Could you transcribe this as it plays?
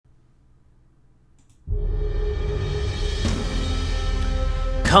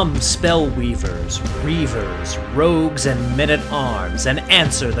Come, spellweavers, reavers, rogues, and men-at-arms, and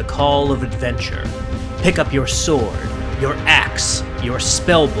answer the call of adventure. Pick up your sword, your axe, your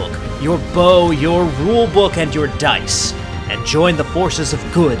spellbook, your bow, your rulebook, and your dice, and join the forces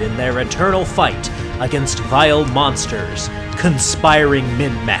of good in their eternal fight against vile monsters, conspiring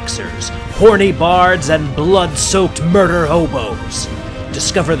min-maxers, horny bards, and blood-soaked murder hobos.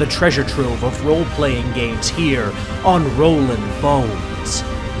 Discover the treasure trove of role-playing games here on Rollin' Bones.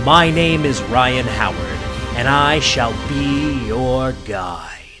 My name is Ryan Howard, and I shall be your guide.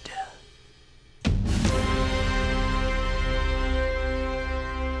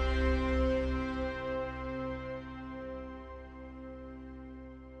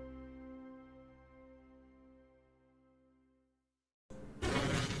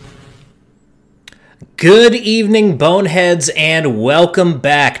 Good evening, Boneheads, and welcome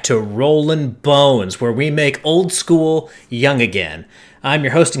back to Rollin' Bones, where we make old school young again. I'm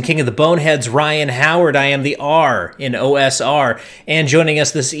your host and king of the Boneheads, Ryan Howard. I am the R in OSR, and joining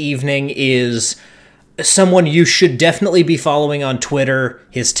us this evening is someone you should definitely be following on Twitter.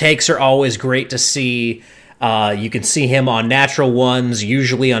 His takes are always great to see. You can see him on Natural Ones,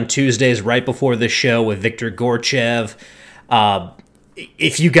 usually on Tuesdays right before the show with Victor Gorchev.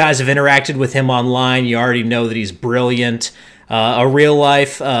 If you guys have interacted with him online, you already know that he's brilliant. A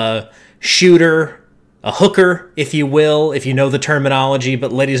real-life shooter, a hooker, if you will, if you know the terminology.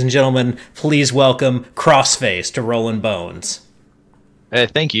 But ladies and gentlemen, please welcome Crossface to Rollin' Bones. Hey,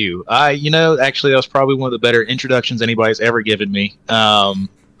 thank you. Actually, that was probably one of the better introductions anybody's ever given me. I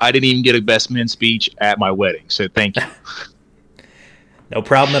didn't even get a best man speech at my wedding, so thank you. No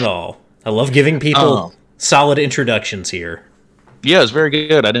problem at all. I love giving people solid introductions here. Yeah, it was very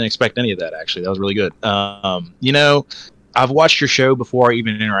good. I didn't expect any of that, actually. That was really good. I've watched your show before I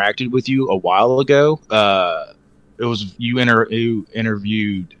even interacted with you a while ago. It was you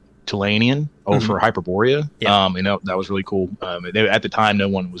interviewed Tulanian for Hyperborea. Yeah. That was really cool. At the time, no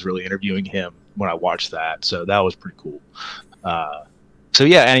one was really interviewing him when I watched that, so that was pretty cool.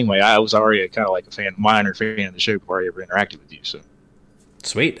 Anyway, I was already kind of like a minor fan of the show before I ever interacted with you, so.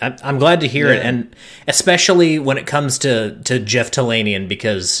 Sweet. I'm glad to hear it, and especially when it comes to Jeff Tulanian,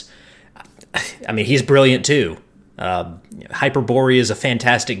 because, I mean, he's brilliant too. Hyperborea is a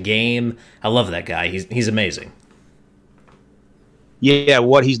fantastic game. I love that guy. He's amazing. Yeah,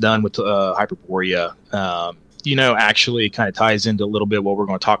 what he's done with Hyperborea, actually kind of ties into a little bit what we're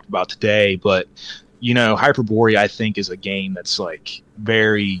going to talk about today, but, Hyperborea, I think, is a game that's, like,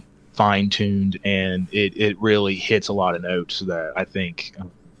 very fine-tuned, and it really hits a lot of notes that I think,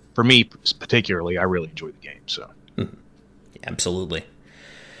 for me particularly, I really enjoy the game. So, Absolutely.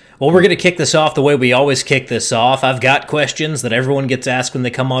 Well, we're going to kick this off the way we always kick this off. I've got questions that everyone gets asked when they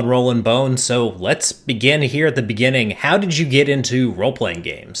come on Rollin' Bones, so let's begin here at the beginning. How did you get into role-playing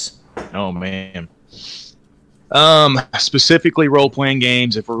games? Oh, man. Specifically role-playing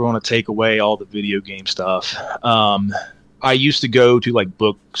games, if we're going to take away all the video game stuff. I used to go to like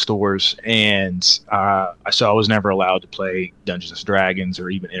bookstores, and so I was never allowed to play Dungeons and Dragons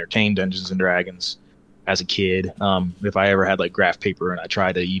or even entertain Dungeons and Dragons as a kid. If I ever had like graph paper and I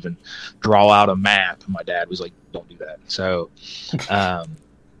tried to even draw out a map, my dad was like, "Don't do that." So,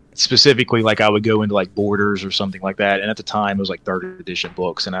 specifically, like I would go into like Borders or something like that, and at the time it was like 3rd edition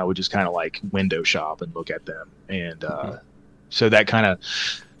books, and I would just kind of like window shop and look at them, and so that kind of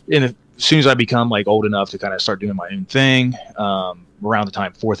as soon as I become like old enough to kind of start doing my own thing, around the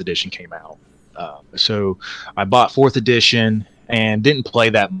time 4th edition came out. So I bought 4th edition and didn't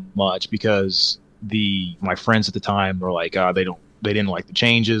play that much because my friends at the time were like, they didn't like the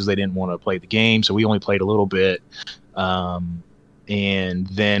changes. They didn't want to play the game. So we only played a little bit. And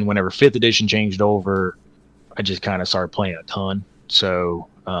then whenever 5th edition changed over, I just kind of started playing a ton. So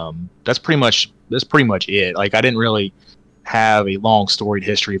that's pretty much it. Like I didn't really have a long storied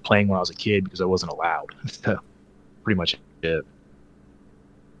history of playing when I was a kid because I wasn't allowed. So pretty much it.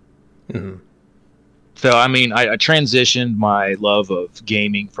 Mm-hmm. So I mean, I transitioned my love of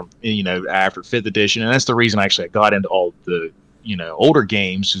gaming from after 5th edition, and that's the reason actually I got into all the older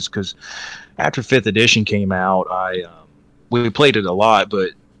games, is because after 5th edition came out, we played it a lot, but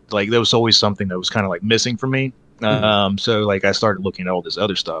like there was always something that was kind of like missing for me. Mm-hmm. So like I started looking at all this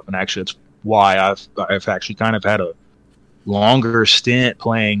other stuff, and actually that's why I've actually kind of had a longer stint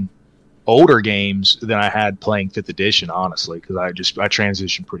playing older games than I had playing 5th edition, honestly, because I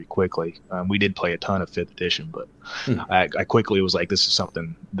transitioned pretty quickly. We did play a ton of 5th edition, but I quickly was like, this is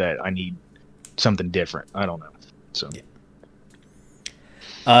something that I need, something different. I don't know. So,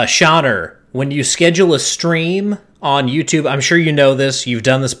 Shauner, when you schedule a stream on YouTube, I'm sure you know this, you've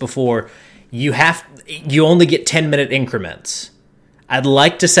done this before, you only get 10-minute increments. I'd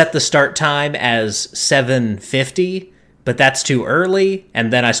like to set the start time as 7:50, but that's too early,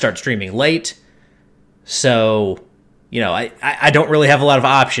 and then I start streaming late. So, I don't really have a lot of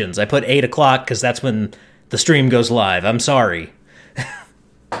options. I put 8 o'clock because that's when the stream goes live. I'm sorry.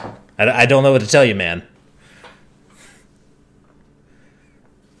 I don't know what to tell you, man.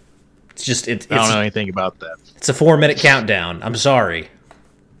 I don't know anything about that. It's a 4-minute countdown. I'm sorry.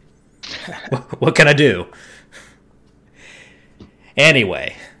 What can I do?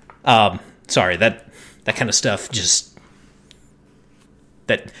 Anyway, sorry, that kind of stuff just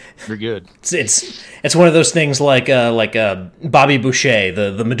that you're good. It's one of those things like Bobby Boucher,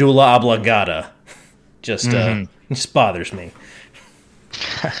 the medulla oblongata, just bothers me.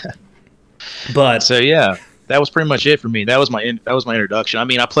 But so yeah, that was pretty much it for me. That was my introduction. I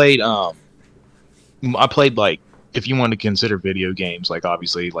mean, I played like, if you want to consider video games, like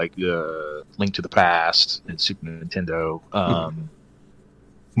obviously like Link to the Past and Super Nintendo,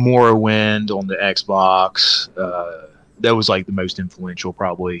 Morrowind on the Xbox. That was like the most influential,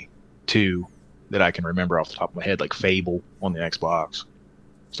 probably, two that I can remember off the top of my head, like Fable on the Xbox,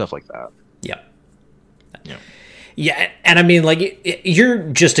 stuff like that. Yeah, and I mean, like, you're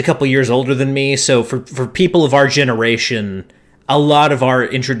just a couple years older than me, so for people of our generation, a lot of our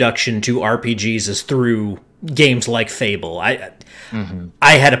introduction to RPGs is through games like Fable. I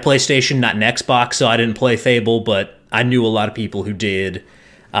had a PlayStation, not an Xbox, so I didn't play Fable, but I knew a lot of people who did.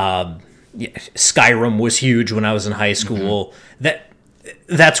 Skyrim was huge when I was in high school.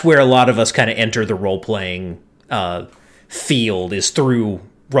 That's where a lot of us kind of enter the role-playing field, is through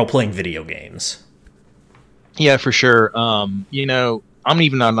role-playing video games. Yeah, for sure. I'm not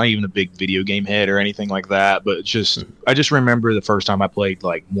even a big video game head or anything like that, but I just remember the first time I played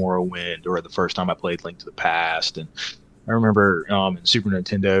like Morrowind, or the first time I played Link to the Past, and I remember in Super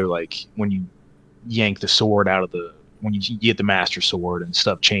Nintendo, like when you yank the sword when you get the Master Sword, and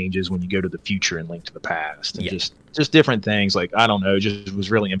stuff changes when you go to the future and Link to the Past, and just different things. Like, I don't know, it just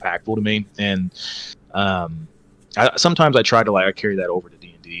was really impactful to me. And sometimes I try to I carry that over to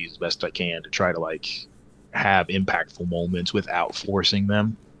D&D as best I can, to try to like have impactful moments without forcing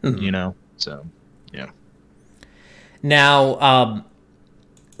them, so yeah. Now,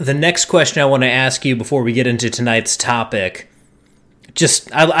 the next question I want to ask you before we get into tonight's topic,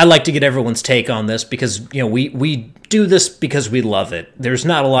 I like to get everyone's take on this, because we do this because we love it. There's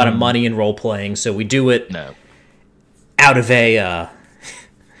not a lot of money in role playing, so we do it out of a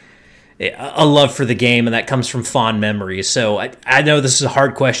love for the game, and that comes from fond memories. So I know this is a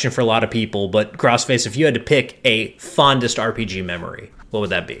hard question for a lot of people, but Crossface, if you had to pick a fondest RPG memory, what would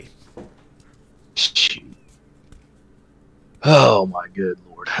that be? Oh my good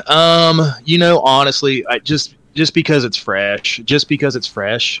lord. Honestly, just because it's fresh,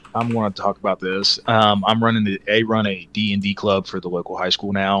 I'm going to talk about this. I run a D&D club for the local high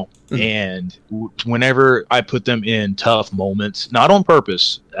school now, and whenever I put them in tough moments, not on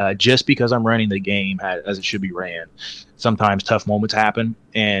purpose, just because I'm running the game as it should be ran, sometimes tough moments happen.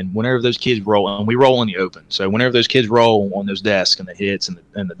 And whenever those kids roll, and we roll in the open, so whenever those kids roll on those desks and it hits,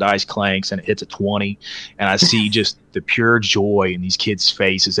 and the dice clanks and it hits a 20, and I see just the pure joy in these kids'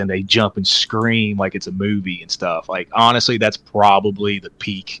 faces, and they jump and scream like it's a movie and stuff. Like, honestly, that's probably the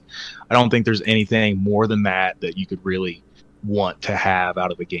peak. I don't think there's anything more than that you could really want to have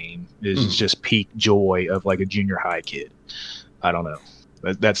out of a game. Is just peak joy of like a junior high kid. I don't know.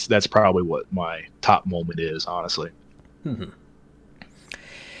 That's probably what my top moment is, honestly.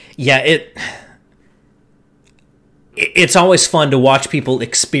 Yeah, it's always fun to watch people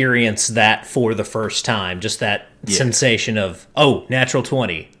experience that for the first time. Just that sensation of, natural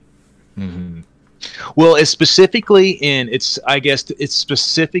 20. Well, it's specifically in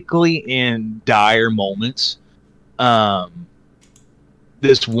dire moments.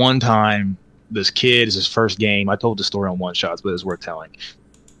 This one time, this kid is his first game. I told the story on One Shots, but it's worth telling.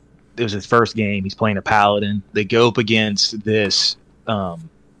 It was his first game. He's playing a paladin. They go up against this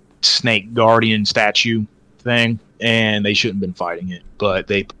snake guardian statue thing, and they shouldn't have been fighting it, but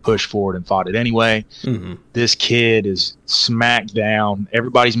they pushed forward and fought it anyway. This kid is smacked down.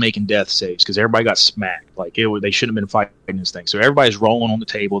 Everybody's making death saves because everybody got smacked. Like, they shouldn't have been fighting this thing. So everybody's rolling on the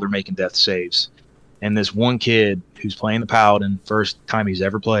table. They're making death saves. And this one kid who's playing the paladin, first time he's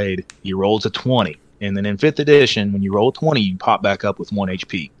ever played, he rolls a 20. And then in 5th edition, when you roll a 20, you pop back up with 1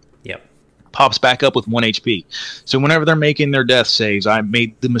 HP. Pops back up with 1 HP. So whenever they're making their death saves, I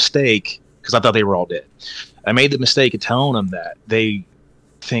made the mistake, because I thought they were all dead. I made the mistake of telling them that I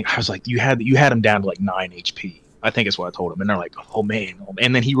was like, you had him down to like 9 HP. I think that's what I told them. And they're like, oh man.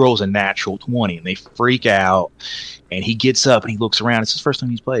 And then he rolls a natural 20, and they freak out. And he gets up and he looks around. It's his first time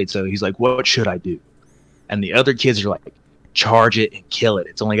he's played. So he's like, what should I do? And the other kids are like, charge it and kill it.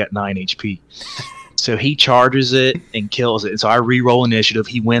 It's only got 9 HP. So he charges it and kills it. And so I re-roll initiative.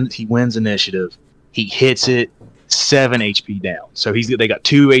 He wins initiative. He hits it, 7 HP down. So they got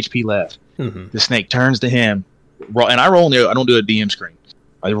 2 HP left. Mm-hmm. The snake turns to him, and I roll. I don't do a DM screen.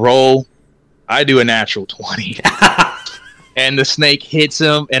 I roll. I do a natural 20. And the snake hits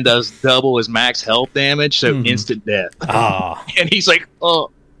him and does double his max health damage, so instant death. Oh. And he's like,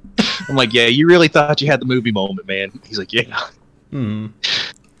 oh. I'm like, yeah, you really thought you had the movie moment, man. He's like, yeah. Mm-hmm.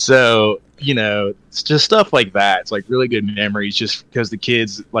 So, it's just stuff like that. It's like really good memories just because the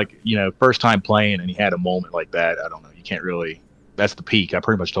kids, like, first time playing and he had a moment like that. I don't know. You can't really, that's the peak. I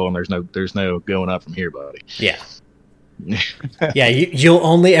pretty much told him there's no going up from here, buddy. Yeah. Yeah, you'll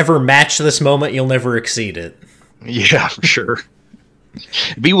only ever match this moment. You'll never exceed it. Yeah, for sure.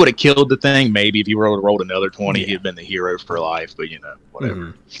 If he would have killed the thing, maybe if he rolled another 20, he'd have been the hero for life, but whatever.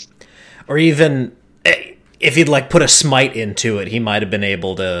 Mm-hmm. Or even if he'd like put a smite into it, he might have been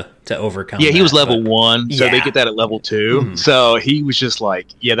able to overcome. Yeah, he was that, level 1, so they get that at level 2. Mm-hmm. So he was just like,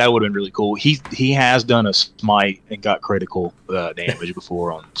 yeah, that would have been really cool. He has done a smite and got critical damage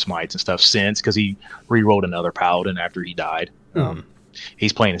before on smites and stuff since, because he re-rolled another paladin after he died.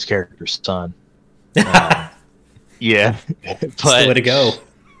 He's playing his character's son. Yeah, that's the way to go.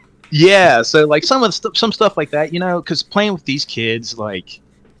 Yeah, so like some stuff like that, because playing with these kids, like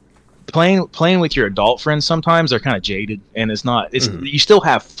playing with your adult friends, sometimes they're kind of jaded, and it's not. It's you still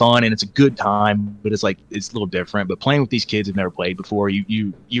have fun and it's a good time, but it's a little different. But playing with these kids who've never played before,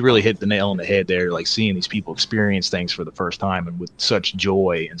 you really hit the nail on the head there. Like seeing these people experience things for the first time and with such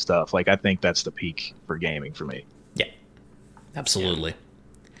joy and stuff. Like I think that's the peak for gaming for me. Yeah, absolutely.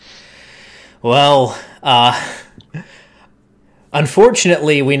 Well,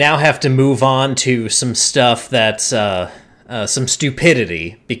 unfortunately, we now have to move on to some stuff that's some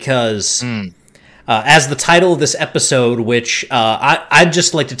stupidity, because as the title of this episode, which I'd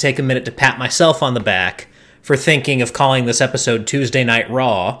just like to take a minute to pat myself on the back for thinking of calling this episode Tuesday Night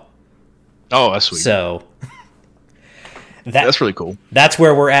Raw. Oh, that's sweet. So that's really cool. That's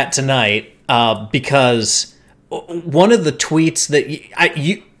where we're at tonight, because one of the tweets that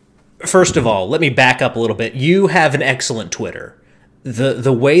you first of all, let me back up a little bit. You have an excellent Twitter.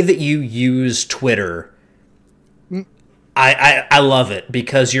 The way that you use Twitter, I love it,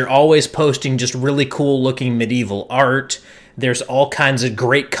 because you're always posting just really cool looking medieval art. There's all kinds of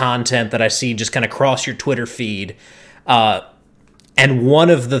great content that I see just kind of cross your Twitter feed. And one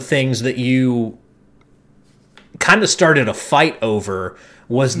of the things that you kind of started a fight over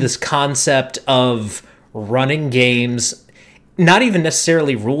was this concept of running games, not even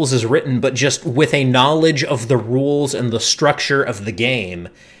necessarily rules as written, but just with a knowledge of the rules and the structure of the game.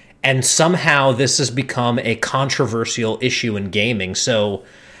 And somehow this has become a controversial issue in gaming. So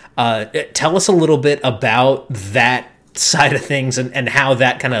tell us a little bit about that side of things and how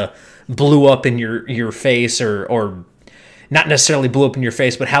that kind of blew up in your face, or not necessarily blew up in your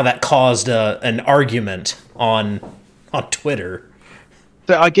face, but how that caused an argument on Twitter.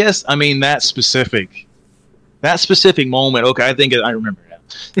 So I guess, that specific moment. Okay, I think I remember now.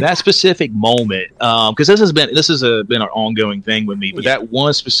 That specific moment, because this has been an ongoing thing with me. But that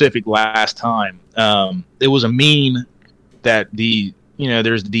one specific last time, it was a meme that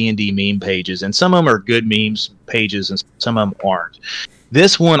there's the D&D meme pages, and some of them are good memes pages, and some of them aren't.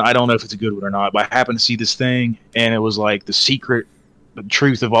 This one, I don't know if it's a good one or not, but I happened to see this thing, and it was like the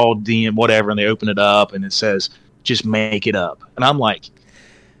truth of all DM, whatever, and they open it up, and it says, "Just make it up," and I'm like,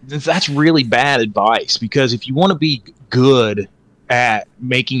 that's really bad advice, because if you want to be good at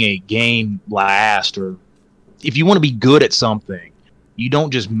making a game last, or if you want to be good at something, you don't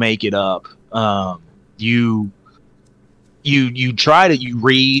just make it up. You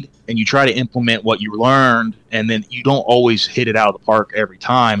read and you try to implement what you learned, and then you don't always hit it out of the park every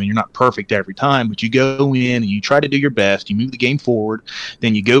time, and you're not perfect every time, but you go in and you try to do your best, you move the game forward,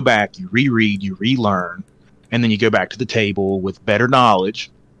 then you go back, you reread, you relearn, and then you go back to the table with better knowledge.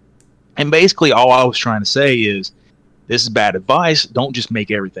 And basically all I was trying to say is, this is bad advice. Don't just make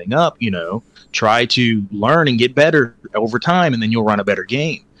everything up, Try to learn and get better over time, and then you'll run a better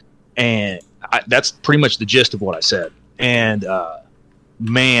game. And that's pretty much the gist of what I said. And,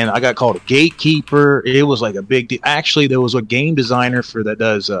 man, I got called a gatekeeper. It was like a big deal. Actually, there was a game designer that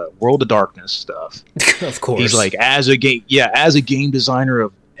does World of Darkness stuff. Of course. He's like, as a game designer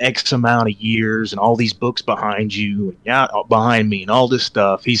of X amount of years and all these books behind you and behind me and all this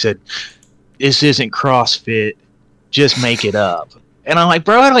stuff, he said, this isn't CrossFit, just make it up. And I'm like,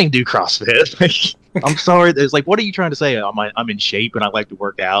 bro, I don't even do CrossFit. I'm sorry. It's like, what are you trying to say? I'm in shape and I like to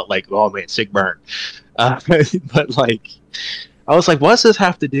work out. Like, oh man, sick burn. But like, I was like, what does this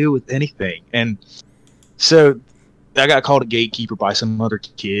have to do with anything? And so I got called a gatekeeper by some other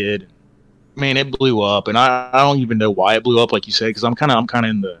kid. Man, it blew up, and I don't even know why it blew up, like you said, because I'm kind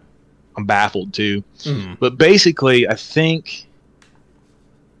of I'm baffled too. Mm. But basically, I think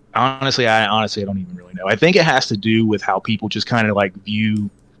honestly, I don't even really know. I think it has to do with how people just kind of like view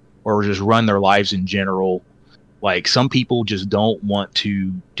or just run their lives in general. Like some people just don't want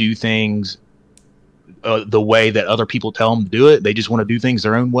to do things the way that other people tell them to do it. They just want to do things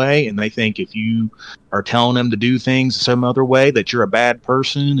their own way, and they think if you are telling them to do things some other way that you're a bad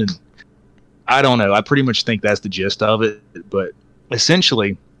person. And I don't know. I pretty much think that's the gist of it. But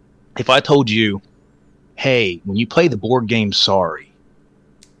essentially, if I told you, hey, when you play the board game Sorry,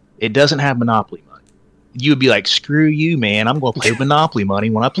 it doesn't have Monopoly money, you would be like, screw you, man. I'm going to play Monopoly money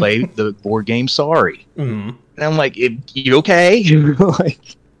when I play the board game Sorry. Mm-hmm. And I'm like, you okay?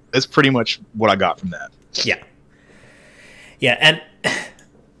 Like, that's pretty much what I got from that. Yeah. Yeah, and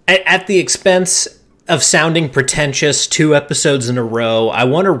at the expense of sounding pretentious 2 episodes in a row, I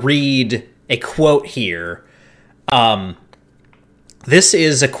want to read a quote here. This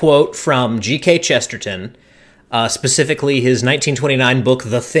is a quote from G.K. Chesterton, specifically his 1929 book,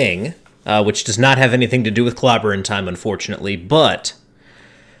 The Thing, which does not have anything to do with Clobberin' Time, unfortunately, but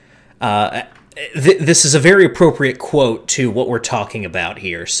this is a very appropriate quote to what we're talking about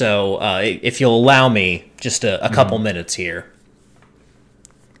here. So if you'll allow me just a couple minutes here.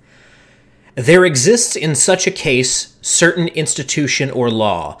 There exists in such a case certain institution or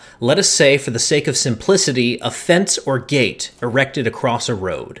law, let us say for the sake of simplicity, a fence or gate erected across a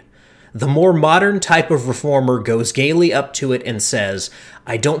road. The more modern type of reformer goes gaily up to it and says,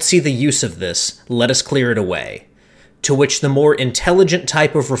 I don't see the use of this, let us clear it away. To which the more intelligent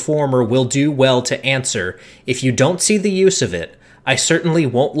type of reformer will do well to answer, if you don't see the use of it, I certainly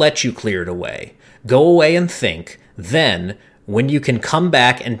won't let you clear it away. Go away and think, then, when you can come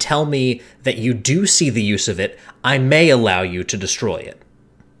back and tell me that you do see the use of it, I may allow you to destroy it.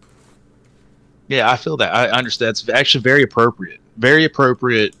 Yeah, I feel that. I understand. It's actually very appropriate. Very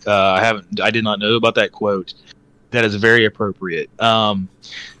appropriate. I did not know about that quote. That is very appropriate.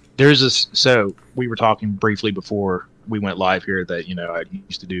 There's this. So we were talking briefly before we went live here that I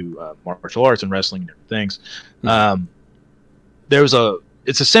used to do martial arts and wrestling and different things.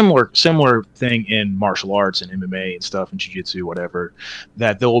 It's a similar thing in martial arts and MMA and stuff and jiu-jitsu, whatever,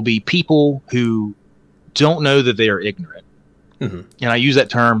 that there will be people who don't know that they are ignorant. Mm-hmm. And I use that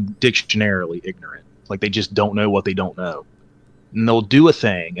term dictionarily, ignorant. Like they just don't know what they don't know. And they'll do a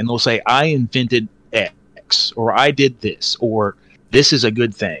thing and they'll say, I invented X, or I did this, or this is a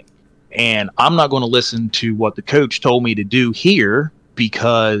good thing. And I'm not going to listen to what the coach told me to do here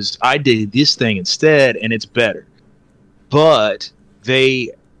because I did this thing instead and it's better. But they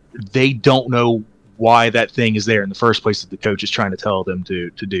don't know why that thing is there in the first place that the coach is trying to tell them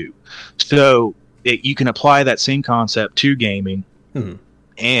to do. So you can apply that same concept to gaming. Mm-hmm.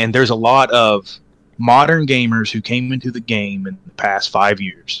 And there's a lot of modern gamers who came into the game in the past 5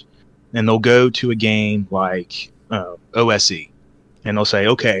 years. And they'll go to a game like OSE. And they'll say,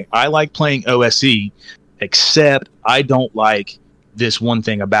 okay, I like playing OSE, except I don't like this one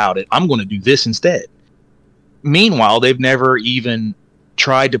thing about it. I'm going to do this instead. Meanwhile, they've never even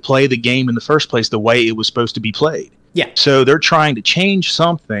tried to play the game in the first place the way it was supposed to be played. Yeah. So they're trying to change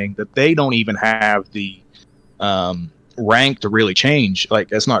something that they don't even have the rank to really change. Like,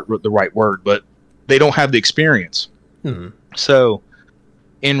 that's not the right word, but they don't have the experience. Mm-hmm. So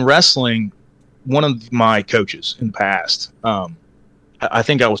in wrestling, one of my coaches in the past, I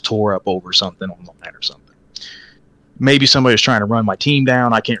think I was tore up over something online or something. Maybe somebody was trying to run my team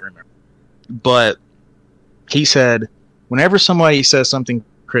down. I can't remember. But he said, whenever somebody says something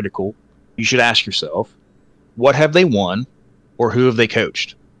critical, you should ask yourself, what have they won or who have they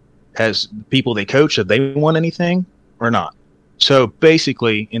coached? Has the people they coach, have they won anything or not? So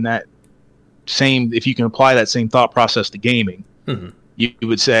basically, in that same, if you can apply that same thought process to gaming, mm-hmm. you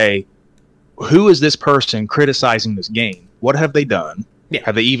would say, who is this person criticizing this game? What have they done? Yeah.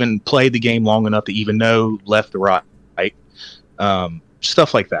 Have they even played the game long enough to even know left or right?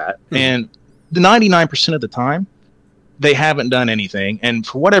 Stuff like that. Mm-hmm. And the 99% of the time, they haven't done anything. And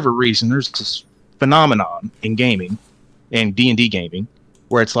for whatever reason, there's this phenomenon in gaming, in D&D gaming,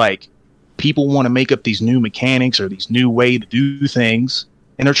 where it's like people want to make up these new mechanics or these new way to do things,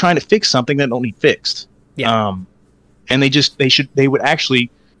 and they're trying to fix something that don't need fixed. Yeah. And they would actually,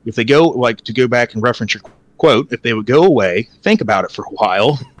 if they go, like, to go back and reference your quote, if they would go away, think about it for a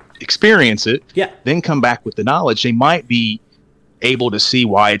while, experience it, yeah, then come back with the knowledge, they might be able to see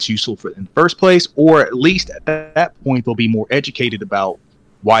why it's useful in the first place, or at least at that point they'll be more educated about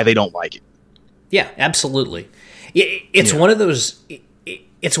why they don't like it. Yeah, absolutely. It's one of those.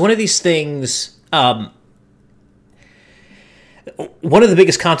 It's one of these things. one of the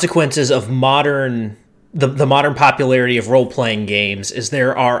biggest consequences of the modern popularity of role-playing games is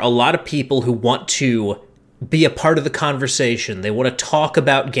there are a lot of people who want to be a part of the conversation. They want to talk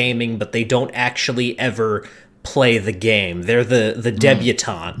about gaming, but they don't actually ever play the game. They're the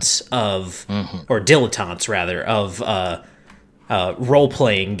debutantes of, or dilettantes rather, of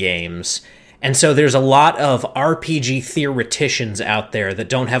role-playing games. And so there's a lot of RPG theoreticians out there that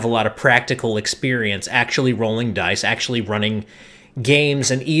don't have a lot of practical experience actually rolling dice, actually running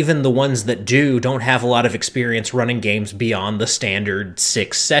games, and even the ones that do don't have a lot of experience running games beyond the standard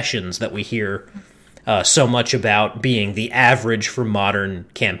 6 sessions that we hear so much about being the average for modern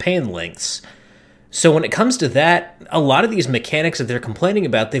campaign lengths. So when it comes to that, a lot of these mechanics that they're complaining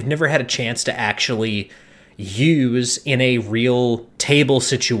about, they've never had a chance to actually use in a real table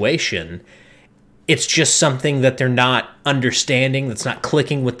situation. It's just something that they're not understanding, that's not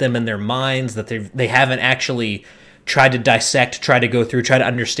clicking with them in their minds, that they haven't actually tried to dissect, try to go through, try to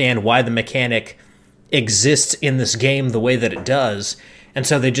understand why the mechanic exists in this game the way that it does. And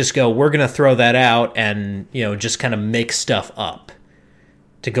so they just go, we're going to throw that out and, just kind of make stuff up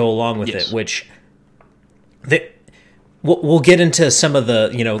to go along with it, which we'll get into some of the,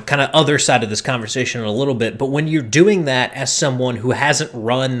 kind of other side of this conversation in a little bit. But when you're doing that as someone who hasn't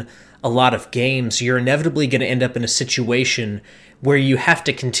run a lot of games, you're inevitably going to end up in a situation where you have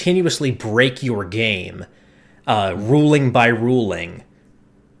to continuously break your game, ruling by ruling,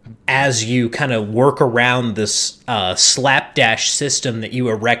 as you kind of work around this slapdash system that you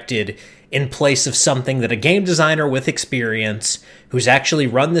erected in place of something that a game designer with experience who's actually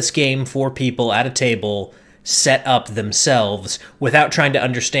run this game for people at a table set up themselves without trying to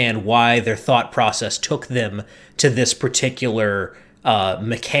understand why their thought process took them to this particular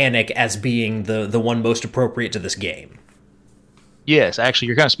mechanic as being the one most appropriate to this game. Yes, actually,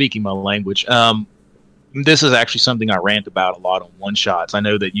 you're kind of speaking my language. This is actually something I rant about a lot on One Shots. I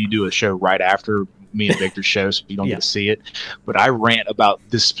know that you do a show right after me and Victor's show, so you don't get to see it. But I rant about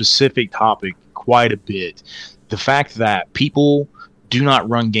this specific topic quite a bit. The fact that people do not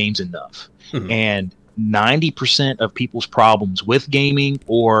run games enough. Mm-hmm. And 90% of people's problems with gaming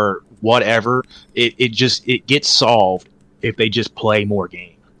or whatever, it gets solved if they just play more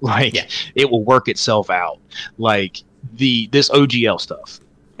game. It will work itself out. Like this OGL stuff.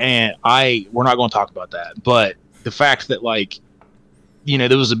 And we're not going to talk about that, but the fact that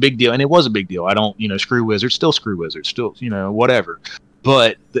there was a big deal, and it was a big deal. I don't, screw Wizards, still screw Wizards, still, whatever.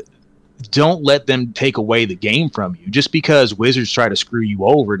 But don't let them take away the game from you. Just because Wizards try to screw you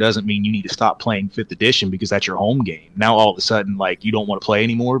over doesn't mean you need to stop playing 5th edition because that's your home game. Now all of a sudden, you don't want to play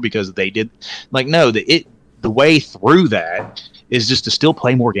anymore because they did. No, the way through that is just to still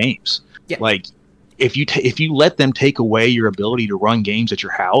play more games. Yeah. If you let them take away your ability to run games at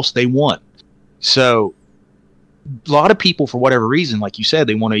your house, they won. So a lot of people, for whatever reason, like you said,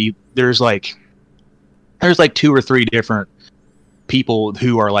 they want to. There's 2 or 3 different people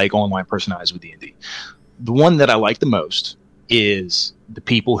who are online personalities with D&D. The one that I like the most is the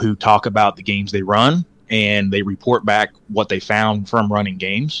people who talk about the games they run and they report back what they found from running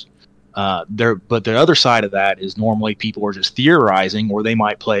games. But the other side of that is normally people are just theorizing, or they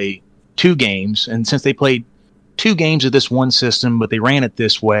might play 2 games, and since they played 2 games of this one system, but they ran it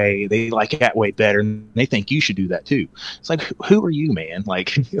this way, they like that way better, and they think you should do that too. It's who are you, man?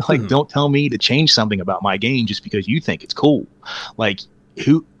 Don't tell me to change something about my game just because you think it's cool.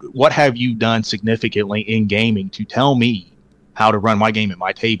 What have you done significantly in gaming to tell me how to run my game at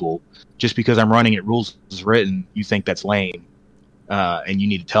my table? Just because I'm running it rules as written, you think that's lame. And you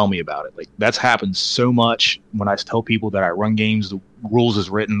need to tell me about it. That's happened so much when I tell people that I run games, the rules is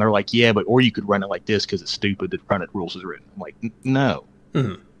written. They're like, yeah, or you could run it like this because it's stupid to run it rules is written. I'm like, no.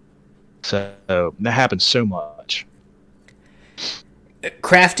 Mm-hmm. So that happens so much.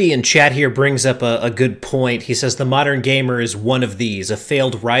 Crafty in chat here brings up a good point. He says the modern gamer is one of these: a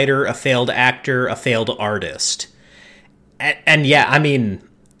failed writer, a failed actor, a failed artist. And yeah, I mean,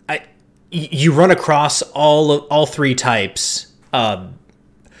 you run across all 3 types.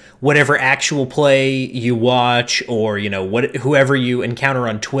 Whatever actual play you watch, or whoever you encounter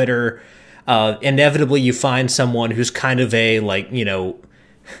on Twitter, inevitably you find someone who's kind of a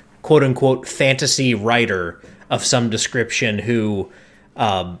quote unquote fantasy writer of some description who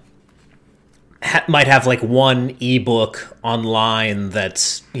might have one ebook online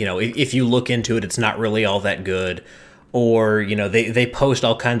that's if you look into it, it's not really all that good, or they post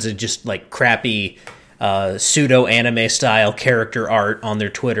all kinds of just crappy pseudo anime style character art on their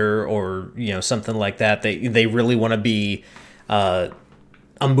Twitter, or something like that. They really want to be a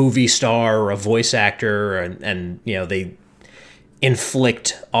movie star or a voice actor, and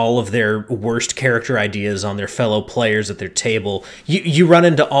inflict all of their worst character ideas on their fellow players at their table. You run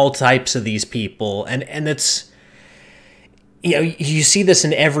into all types of these people, and it's, you know, you see this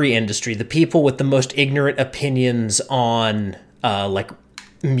in every industry. The people with the most ignorant opinions on like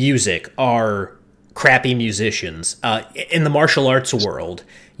music are crappy musicians. In the martial arts world,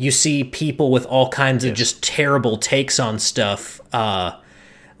 you see people with all kinds of just terrible takes on stuff,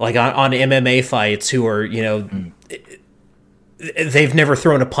 like on MMA fights, who are, you know, they've never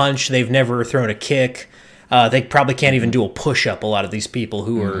thrown a punch, they've never thrown a kick, they probably can't even do a push-up, a lot of these people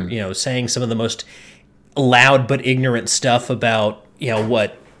who are, you know, saying some of the most loud but ignorant stuff about, you know,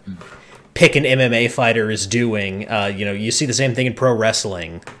 what pick an MMA fighter is doing. You know, you see the same thing in pro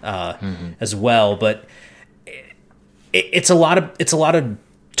wrestling as well, but it's a lot of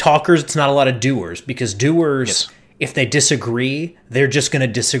talkers, it's not a lot of doers, because doers, if they disagree, they're just going to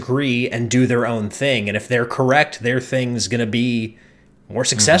disagree and do their own thing. And if they're correct, their thing's going to be more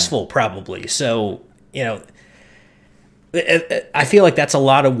successful, probably. So, you know, I feel like that's a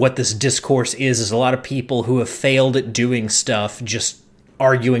lot of what this discourse is a lot of people who have failed at doing stuff just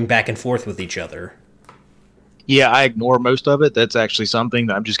arguing back and forth with each other. Yeah, I ignore most of it. That's actually something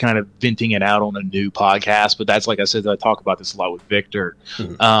that I'm just kind of venting it out on a new podcast. But that's, like I said, I talk about this a lot with Victor.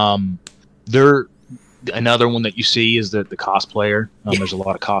 Another one that you see is the cosplayer. There's a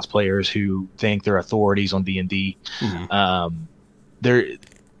lot of cosplayers who think they're authorities on D&D.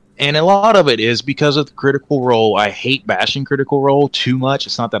 And a lot of it is because of the Critical Role. I hate bashing Critical Role too much.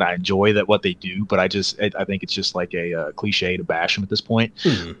 It's not that I enjoy what they do, but I think it's just like a cliche to bash them at this point.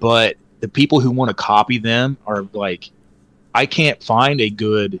 But the people who want to copy them are like, you can't find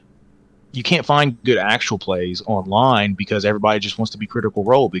good actual plays online because everybody just wants to be Critical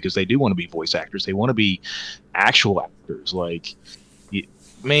Role, because they do want to be voice actors. They want to be actual actors. Like,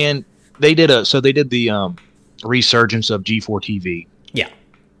 man, they did the resurgence of G4 TV. Yeah.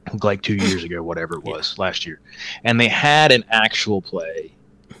 Like 2 years ago, whatever it was, last year. And they had an actual play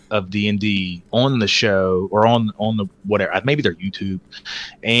of D&D on the show, or on the whatever, maybe their YouTube.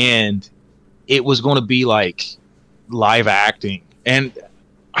 And it was going to be like live acting. And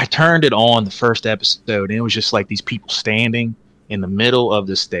I turned it on the first episode, and it was just like these people standing in the middle of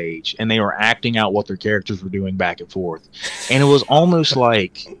the stage, and they were acting out what their characters were doing back and forth. And it was almost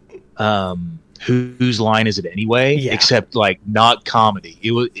like, whose line is it anyway? Yeah. Except like not comedy.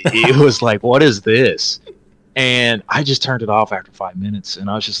 It was like, what is this? And I just turned it off after 5 minutes, and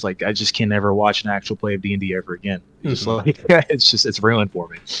I was just like, I just can never watch an actual play of D&D ever again. It's like, it's ruined for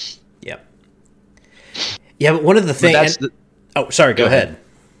me. Yeah. Yeah, but one of the things. Oh, sorry. Go ahead.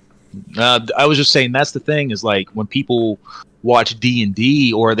 I was just saying, that's the thing, is like when people watch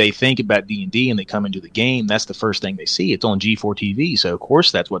D&D, or they think about D&D and they come into the game, that's the first thing they see. It's on G4 TV, so of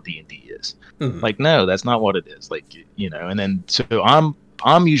course that's what D&D is. Like, no, that's not what it is. Like, you know, and then so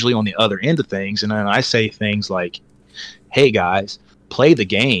I'm usually on the other end of things, and then I say things like, hey guys, play the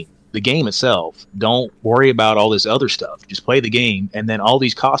game itself. Don't worry about all this other stuff. Just play the game. And then all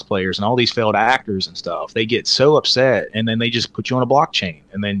these cosplayers and all these failed actors and stuff, they get so upset, and then they just put you on a blockchain,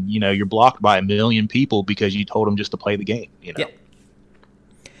 and then, you know, you're blocked by 1 million people because you told them just to play the game, you know?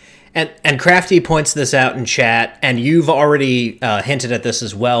 Yeah. And Crafty points this out in chat, and you've already hinted at this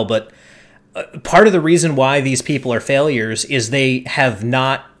as well, but part of the reason why these people are failures is they have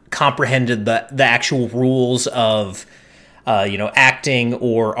not comprehended the actual rules of you know, acting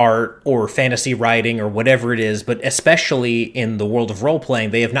or art or fantasy writing or whatever it is, but especially in the world of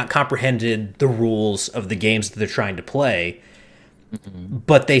role-playing, they have not comprehended the rules of the games that they're trying to play.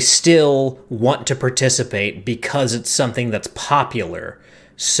 But they still want to participate because it's something that's popular.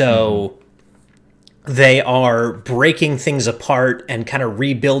 So they are breaking things apart and kind of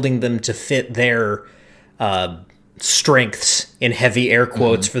rebuilding them to fit their strengths, in heavy air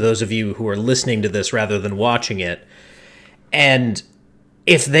quotes, for those of you who are listening to this rather than watching it. And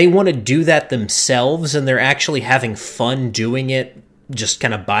if they want to do that themselves and they're actually having fun doing it just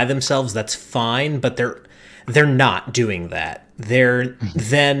kind of by themselves, that's fine, but they're not doing that. They're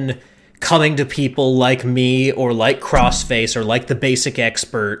then coming to people like me or like Crossface or like the Basic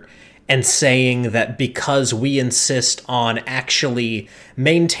Expert and saying that because we insist on actually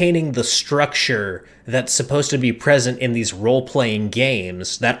maintaining the structure that's supposed to be present in these role-playing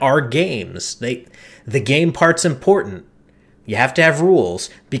games, that are games, the game part's important. You have to have rules.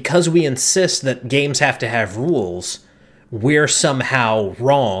 Because we insist that games have to have rules, we're somehow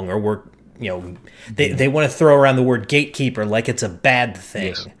wrong, or we're, you know, they want to throw around the word gatekeeper like it's a bad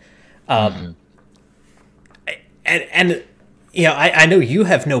thing. Yes. And you know, I know you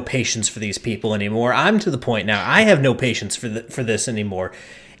have no patience for these people anymore. I'm to the point now, I have no patience for this anymore.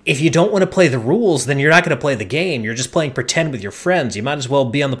 if you don't want to play the rules, then you're not going to play the game. You're just playing pretend with your friends. You might as well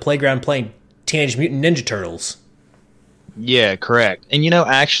be on the playground playing Teenage Mutant Ninja Turtles. Yeah, correct. And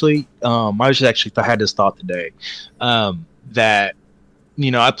actually, I had this thought today, that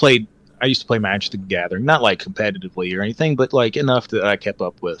I used to play Magic the Gathering, not like competitively or anything, but like enough that I kept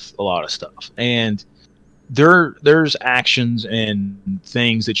up with a lot of stuff. And there's actions and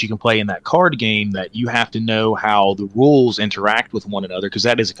things that you can play in that card game that you have to know how the rules interact with one another, because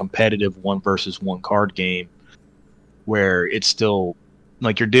that is a competitive 1-versus-1 card game where it's still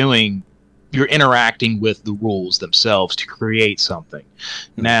like you're interacting with the rules themselves to create something.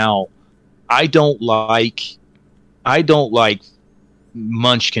 Now, I don't like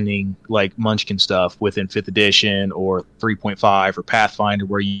munchkining, like munchkin stuff within 5th edition or 3.5 or Pathfinder,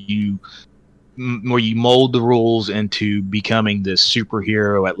 where you mold the rules into becoming this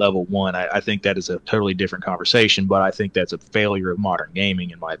superhero at level 1. I think that is a totally different conversation, but I think that's a failure of modern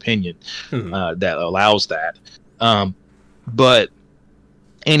gaming, in my opinion, that allows that. But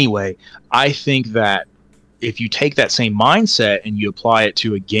anyway, I think that if you take that same mindset and you apply it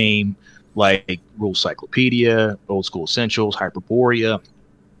to a game like Rules Cyclopedia, Old School Essentials, Hyperborea,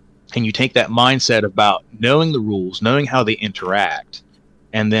 and you take that mindset about knowing the rules, knowing how they interact,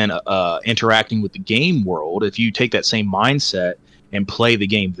 and then interacting with the game world, if you take that same mindset and play the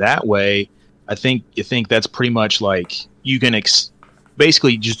game that way, I think that's pretty much like you can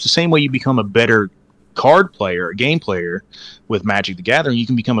basically just the same way you become a better card player, a game player with Magic the Gathering, you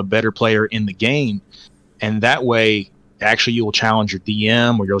can become a better player in the game, and that way actually you'll challenge your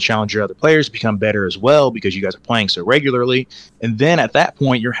DM or you'll challenge your other players to become better as well, because you guys are playing so regularly. And then at that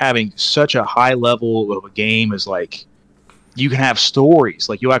point you're having such a high level of a game, as like you can have stories,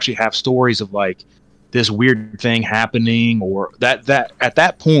 like you'll actually have stories of like this weird thing happening, or that at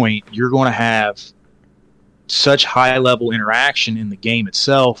that point you're going to have such high level interaction in the game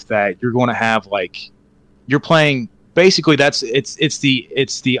itself that you're going to have like you're playing basically it's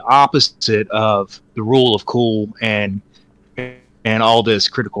the opposite of the rule of cool and all this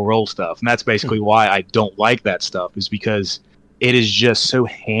Critical Role stuff. And that's basically why I don't like that stuff, is because it is just so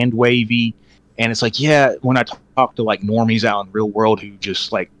hand wavy. And it's like, yeah, when I talk to like normies out in the real world who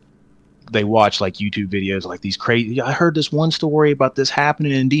just like they watch like YouTube videos like these crazy, I heard this one story about this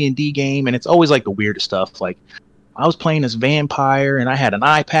happening in D&D game, and it's always like the weirdest stuff. Like I was playing this vampire and I had an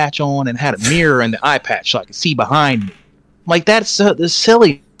eye patch on and had a mirror in the eye patch so I could see behind me. Like that's the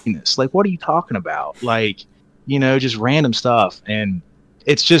silliness. Like, what are you talking about? Like, just random stuff. And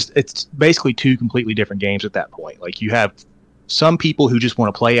it's basically two completely different games at that point. Like you have some people who just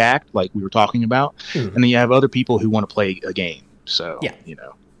want to play act, like we were talking about, and then you have other people who want to play a game. So,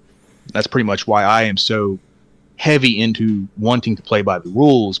 that's pretty much why I am so heavy into wanting to play by the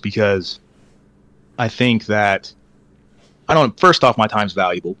rules, because I think that first off, my time's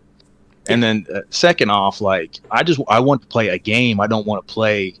valuable. And then second off, like I want to play a game. I don't want to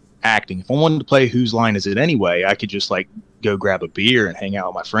play acting. If I wanted to play Whose Line Is It Anyway, I could just like go grab a beer and hang out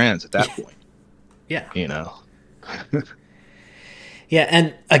with my friends at that point. Yeah. Yeah,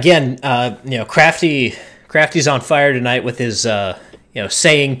 and again, Crafty's on fire tonight with his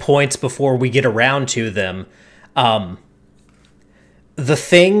saying points before we get around to them. The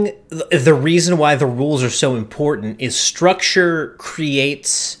reason why the rules are so important is structure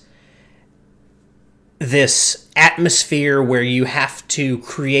creates this atmosphere where you have to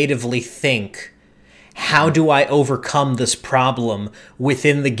creatively think, how do I overcome this problem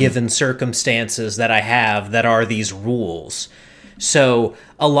within the given circumstances that I have that are these rules? So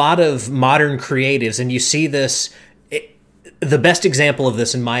a lot of modern creatives, and you see this, the best example of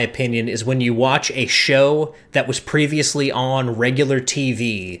this, in my opinion, is when you watch a show that was previously on regular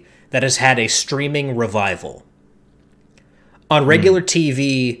TV that has had a streaming revival. On regular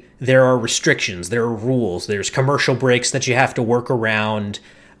TV, there are restrictions, there are rules, there's commercial breaks that you have to work around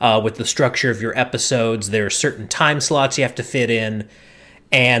with the structure of your episodes, there are certain time slots you have to fit in,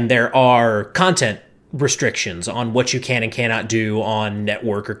 and there are content restrictions on what you can and cannot do on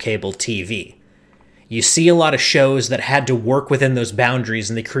network or cable TV. You see a lot of shows that had to work within those boundaries,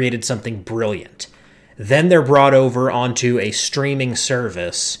 and they created something brilliant. Then they're brought over onto a streaming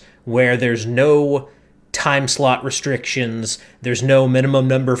service where there's no time slot restrictions, there's no minimum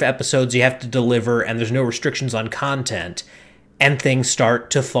number of episodes you have to deliver, and there's no restrictions on content, and things start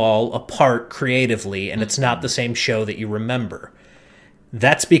to fall apart creatively, and it's not the same show that you remember.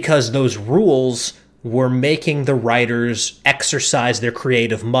 That's because those rules were making the writers exercise their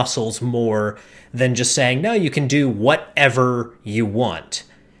creative muscles more than just saying, no, you can do whatever you want.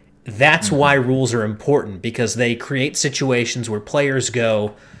 That's why rules are important, because they create situations where players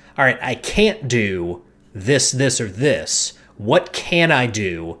go, all right, I can't do this, this, or this. what can I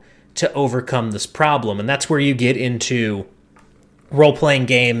do to overcome this problem? And that's where you get into role-playing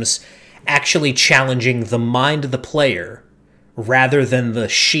games actually challenging the mind of the player rather than the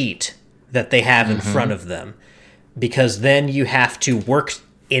sheet that they have in front of them. Because then you have to work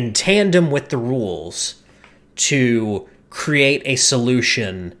in tandem with the rules to create a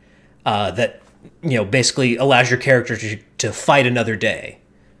solution that, basically allows your character to fight another day.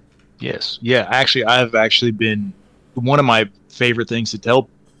 Yes. Yeah. Actually, I've actually been one of my favorite things to tell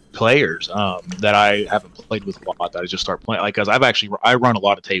players that I haven't played with a lot that I just start playing. Like, because I run a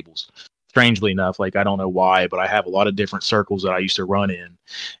lot of tables. Strangely enough, like I don't know why, but I have a lot of different circles that I used to run in,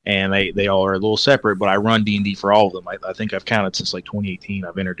 and they all are a little separate. But I run D&D for all of them. I think I've counted since like 2018.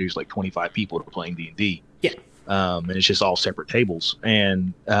 I've introduced like 25 people to playing D&D. Yeah. And it's just all separate tables.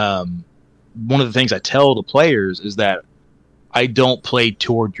 And one of the things I tell the players is that I don't play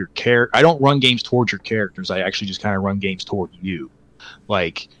toward your character. I don't run games towards your characters. I actually just kind of run games toward you.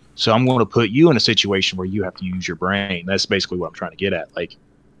 Like, so I'm going to put you in a situation where you have to use your brain. That's basically what I'm trying to get at. Like,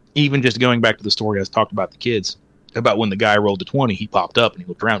 even just going back to the story I talked about the kids, about when the guy rolled the 20, he popped up and he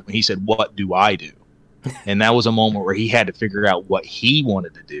looked around and he said, "What do I do?" And that was a moment where he had to figure out what he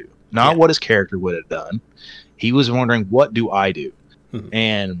wanted to do, not what his character would have done. He was wondering, what do I do?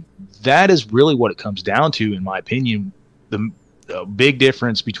 And that is really what it comes down to, in my opinion. The big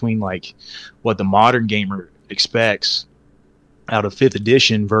difference between like what the modern gamer expects out of 5th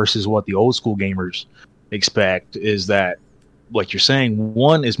edition versus what the old school gamers expect is that, like you're saying,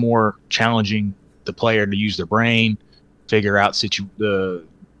 one is more challenging the player to use their brain, figure out the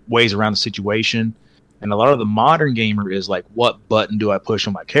ways around the situation. And a lot of the modern gamer is like, what button do I push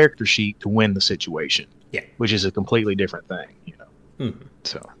on my character sheet to win the situation? Yeah. Which is a completely different thing,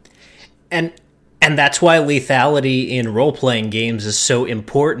 So. And that's why lethality in role-playing games is so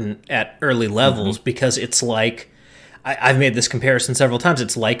important at early levels, because it's like, I've made this comparison several times.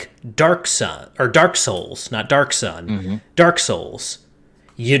 It's like Dark Souls, not Dark Sun. Dark Souls.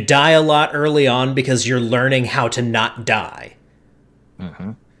 You die a lot early on because you're learning how to not die.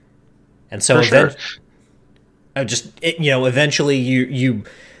 And so eventually you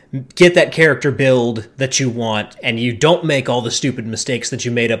get that character build that you want, and you don't make all the stupid mistakes that you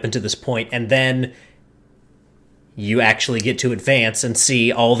made up until this point, and then you actually get to advance and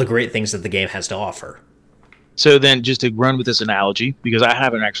see all the great things that the game has to offer. So then, just to run with this analogy, because I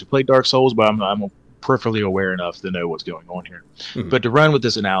haven't actually played Dark Souls, but I'm peripherally aware enough to know what's going on here. But to run with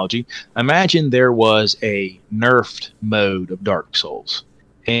this analogy, imagine there was a nerfed mode of Dark Souls,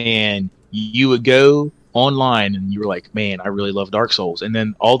 and you would go online and you were like, "Man, I really love Dark Souls," and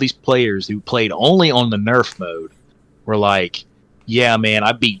then all these players who played only on the nerf mode were like, "Yeah, man,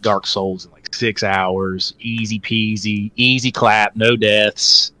 I beat Dark Souls in like 6 hours, easy peasy, easy clap, no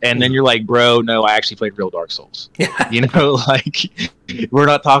deaths." And then you're like, "Bro, no, I actually played real Dark Souls." Like, we're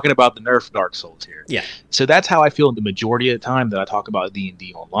not talking about the nerf Dark Souls here. Yeah. So that's how I feel the majority of the time that I talk about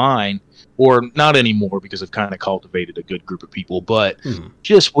D&D online, or not anymore because I've kind of cultivated a good group of people, but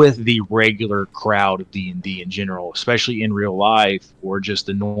just with the regular crowd of D&D in general, especially in real life, or just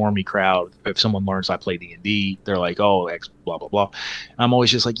the normie crowd. If someone learns I play D&D, they're like, "Oh, X, blah, blah, blah." I'm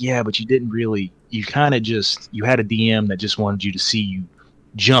always just like, yeah, but you didn't really, you had a DM that just wanted you to see you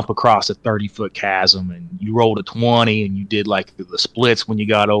jump across a 30-foot chasm, and you rolled a 20, and you did like the splits when you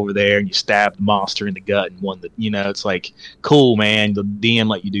got over there, and you stabbed the monster in the gut and won the, it's like, cool, man, the DM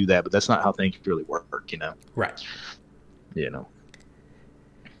let you do that, but that's not how things really work, Right.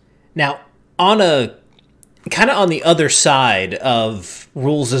 Now, on a kind of on the other side of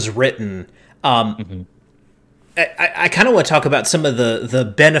rules as written, I kind of want to talk about some of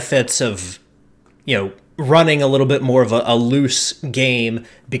the benefits of, running a little bit more of a loose game,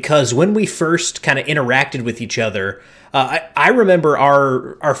 because when we first kind of interacted with each other, I remember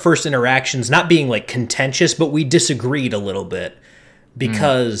our first interactions not being like contentious, but we disagreed a little bit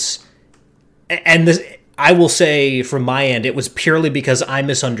because, and this, I will say from my end, it was purely because I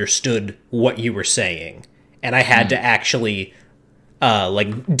misunderstood what you were saying, and I had to actually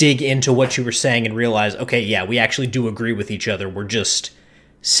dig into what you were saying and realize, okay, yeah, we actually do agree with each other. We're just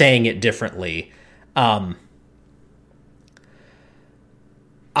saying it differently. I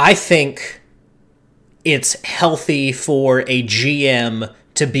think it's healthy for a GM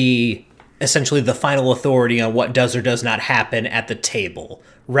to be essentially the final authority on what does or does not happen at the table,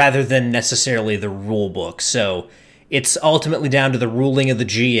 rather than necessarily the rule book. So it's ultimately down to the ruling of the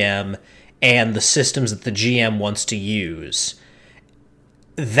GM and the systems that the GM wants to use.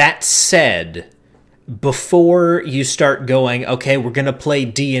 That said, before you start going, okay, we're going to play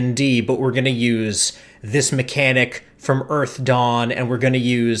D&D, but we're going to use this mechanic from Earth Dawn, and we're going to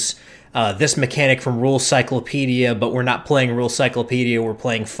use this mechanic from Rule Cyclopedia, but we're not playing Rule Cyclopedia, we're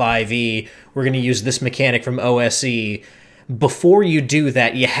playing 5e. We're going to use this mechanic from OSE. Before you do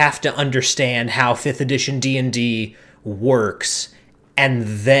that, you have to understand how 5th edition D&D works, and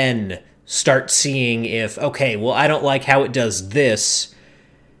then start seeing if, okay, well, I don't like how it does this.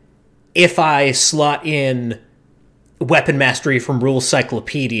 If I slot in Weapon Mastery from Rule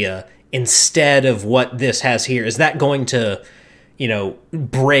Cyclopedia instead of what this has here, is that going to,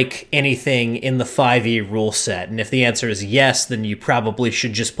 break anything in the 5e rule set? And if the answer is yes, then you probably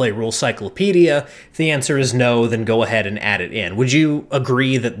should just play Rule Cyclopedia. If the answer is no, then go ahead and add it in. Would you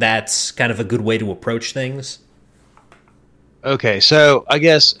agree that that's kind of a good way to approach things? Okay, so I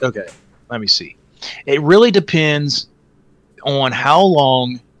guess, let me see. It really depends on how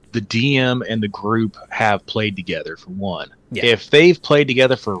long the DM and the group have played together, for one. Yeah. If they've played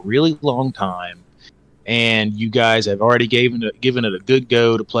together for a really long time, and you guys have already given it a good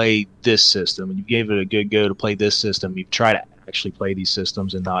go to play this system, and you gave it a good go to play this system, you've tried to actually play these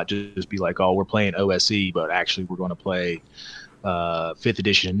systems and not just be like, oh, we're playing OSE, but actually we're going to play 5th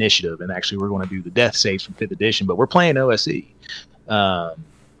edition initiative, and actually we're going to do the death saves from 5th edition, but we're playing OSE. I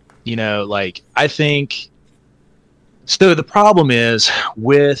think so. The problem is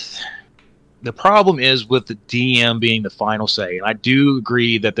with the DM being the final say, and I do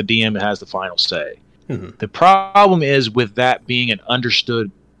agree that the DM has the final say. Mm-hmm. The problem is with that being an understood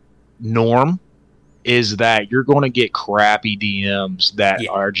norm is that you're going to get crappy DMs that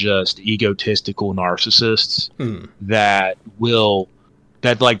are just egotistical narcissists that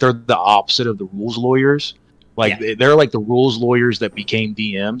they're the opposite of the rules lawyers. They're like the rules lawyers that became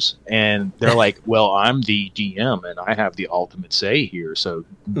DMs, and they're like, well, I'm the DM and I have the ultimate say here. So,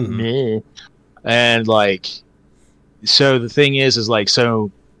 and so the thing is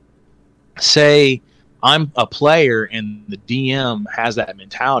so say I'm a player and the DM has that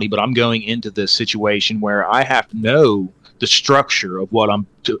mentality, but I'm going into this situation where I have to know the structure of what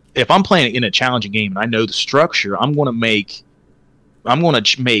if I'm playing in a challenging game and I know the structure, I'm going to make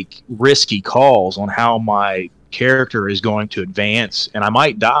risky calls on how my character is going to advance, and I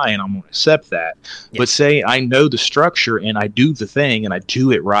might die, and I'm going to accept that. Yeah. But say I know the structure and I do the thing and I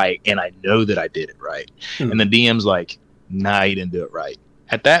do it right, and I know that I did it right, and the DM's like, nah, you didn't do it right.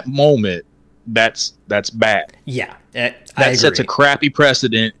 At that moment, that's bad. Yeah, that sets a crappy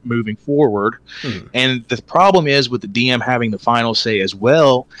precedent moving forward. And the problem is with the DM having the final say as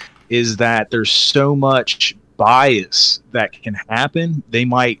well is that there's so much bias that can happen.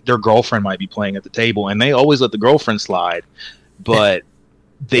 Their girlfriend might be playing at the table, and they always let the girlfriend slide, but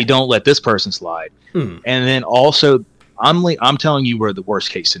they don't let this person slide. And then also, I'm telling you where the worst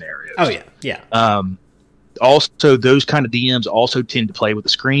case scenarios. Oh yeah. Also, those kind of DMs also tend to play with the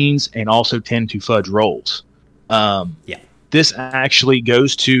screens and also tend to fudge rolls. This actually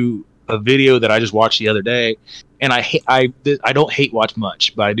goes to a video that I just watched the other day, and I don't hate watch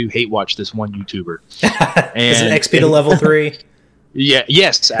much, but I do hate watch this one YouTuber. Is it XP to level 3? Yeah.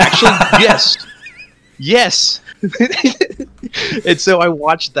 Yes. Actually, yes. Yes. And so I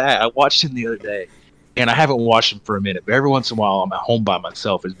watched that. I watched him the other day. And I haven't watched him for a minute, but every once in a while I'm at home by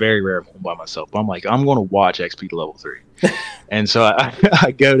myself. It's very rare I'm home by myself. But I'm like, I'm going to watch XP to level 3. And so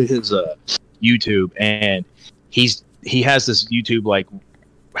I go to his YouTube, and he has this YouTube like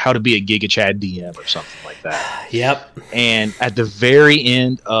how to be a Giga Chad DM or something like that. Yep. And at the very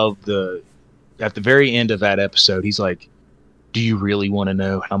end of that episode, he's like, "Do you really want to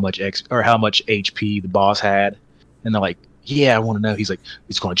know how much HP the boss had?" And they're like, "Yeah, I want to know." He's like,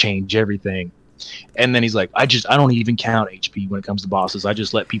 "It's going to change everything." And then he's like, I don't even count HP when it comes to bosses. I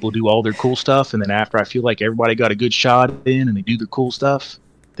just let people do all their cool stuff, and then after I feel like everybody got a good shot in and they do their cool stuff,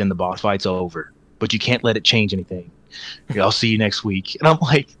 then the boss fight's over. But you can't let it change anything. I'll see you next week. And I'm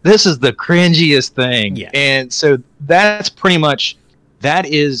like, this is the cringiest thing. Yeah. And so that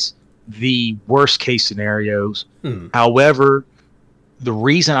is the worst case scenarios. However, the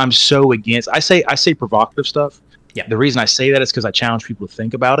reason I'm so against, I say provocative stuff. Yeah. The reason I say that is because I challenge people to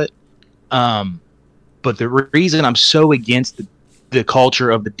think about it. But the reason I'm so against the culture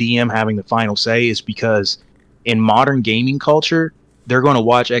of the DM having the final say is because in modern gaming culture, they're going to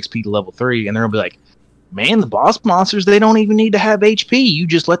watch XP to level 3 and they're going to be like, man, the boss monsters, they don't even need to have HP. You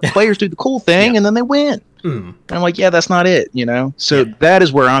just let the players do the cool thing and then they win. And I'm like, yeah, that's not it, So that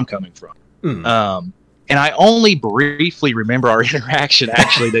is where I'm coming from. And I only briefly remember our interaction,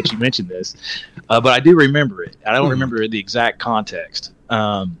 actually, that you mentioned this. But I do remember it. I don't remember the exact context.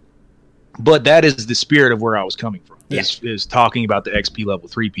 But that is the spirit of where I was coming from, is talking about the XP level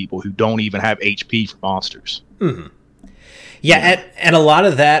 3 people who don't even have HP for monsters. Yeah, and a lot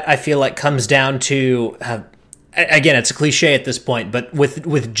of that I feel like comes down to again, it's a cliche at this point, but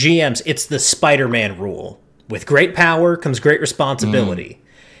with GMs, it's the Spider-Man rule. With great power comes great responsibility.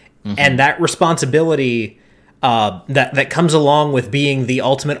 Mm-hmm. And that responsibility that comes along with being the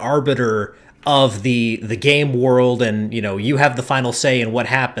ultimate arbiter of the game world, and you have the final say in what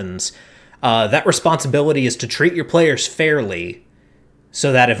happens. That responsibility is to treat your players fairly,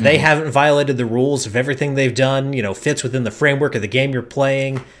 so that if they haven't violated the rules, if everything they've done fits within the framework of the game you're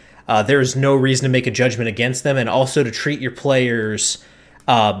playing, there's no reason to make a judgment against them. And also to treat your players,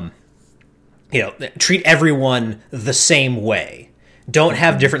 treat everyone the same way. Don't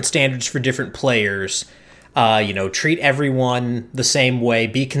have different standards for different players. Treat everyone the same way.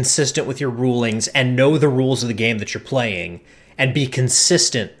 Be consistent with your rulings and know the rules of the game that you're playing, and be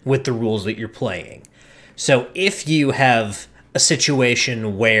consistent with the rules that you're playing. So if you have a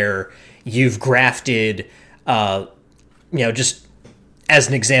situation where you've grafted, just as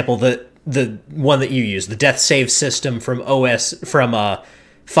an example, the one that you use, the death save system from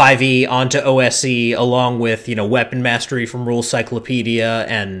 5e onto OSE, along with weapon mastery from Rule Cyclopedia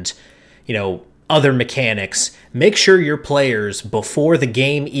and other mechanics, make sure your players, before the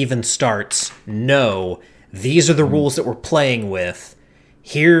game even starts, know these are the rules that we're playing with.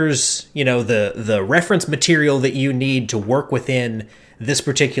 Here's the reference material that you need to work within this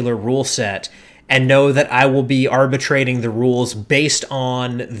particular rule set, and know that I will be arbitrating the rules based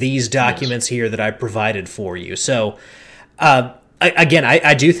on these documents here that I provided for you. So again,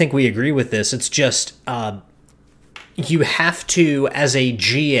 I do think we agree with this. It's just you have to, as a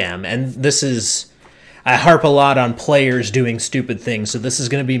GM, and this is, I harp a lot on players doing stupid things, so this is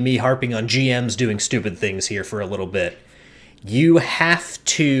going to be me harping on GMs doing stupid things here for a little bit. You have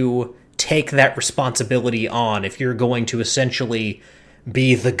to take that responsibility on if you're going to essentially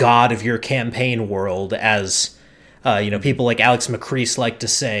be the god of your campaign world, as people like Alex McCrease like to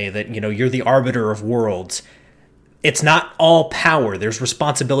say, that you're the arbiter of worlds. It's not all power. There's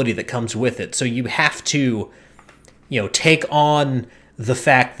responsibility that comes with it. So you have to take on the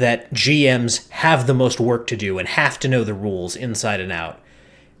fact that GMs have the most work to do and have to know the rules inside and out.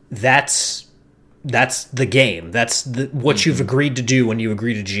 That's the game. That's what you've agreed to do when you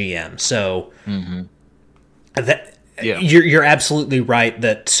agree to GM. So you're absolutely right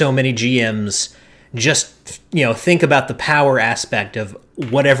that so many GMs just think about the power aspect of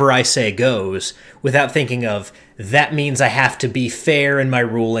whatever I say goes, without thinking of that means I have to be fair in my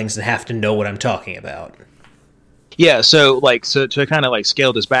rulings and have to know what I'm talking about. Yeah, so to kind of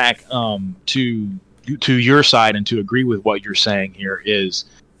scale this back to your side and to agree with what you're saying here, is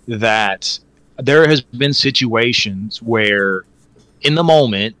that there has been situations where in the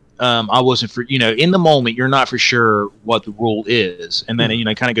moment I wasn't in the moment you're not for sure what the rule is, and then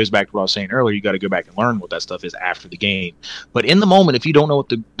it kind of goes back to what I was saying earlier. You got to go back and learn what that stuff is after the game. But in the moment, if you don't know what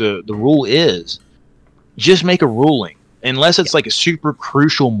the rule is, just make a ruling. Unless it's a super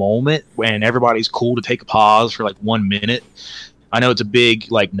crucial moment when everybody's cool to take a pause for 1 minute. I know it's a big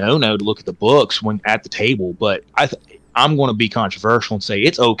no to look at the books when at the table, but I'm going to be controversial and say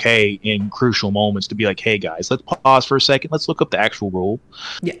it's okay in crucial moments to be like, hey guys, let's pause for a second. Let's look up the actual rule.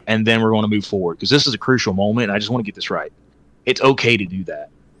 Yeah. And then we're going to move forward, because this is a crucial moment and I just want to get this right. It's okay to do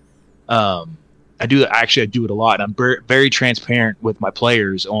that. I do it a lot. I'm very transparent with my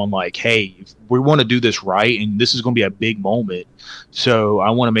players on hey, if we want to do this right, and this is going to be a big moment, so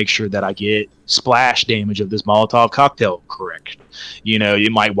I want to make sure that I get splash damage of this Molotov cocktail correct. You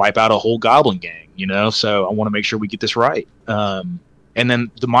might wipe out a whole goblin gang, so I want to make sure we get this right. And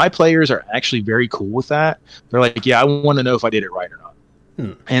then my players are actually very cool with that. They're like, yeah, I want to know if I did it right or not.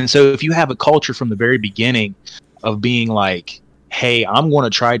 And so if you have a culture from the very beginning of being hey, I'm going to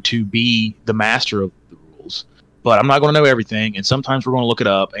try to be the master of the rules, but I'm not going to know everything, and sometimes we're going to look it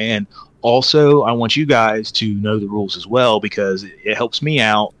up. And also, I want you guys to know the rules as well, because it helps me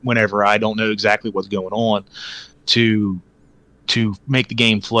out whenever I don't know exactly what's going on to make the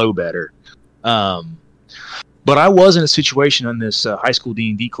game flow better. But I was in a situation in this high school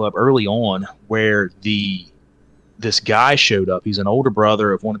D&D club early on where this guy showed up. He's an older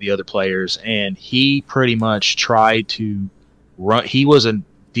brother of one of the other players, and he pretty much tried to he was a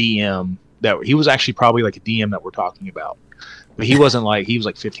DM he was actually probably a DM that we're talking about, but he wasn't he was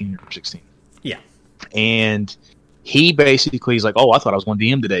 15 or 16. Yeah. And he basically is oh, I thought I was going to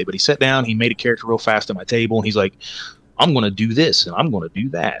DM today, but he sat down, he made a character real fast at my table, and he's I'm going to do this, and I'm going to do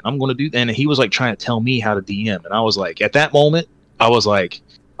that, and I'm going to do, and he was trying to tell me how to DM. And I was at that moment, I was I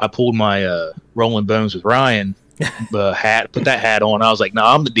pulled my Rolling Bones with Ryan hat, put that hat on. I was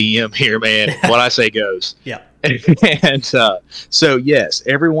nah, I'm the DM here, man. What I say goes. Yeah. And so yes,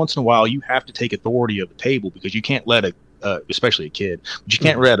 every once in a while you have to take authority of the table, because you can't let especially a kid, but you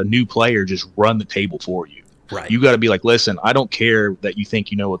can't let a new player just run the table for you. Right. You got to be like, listen, I don't care that you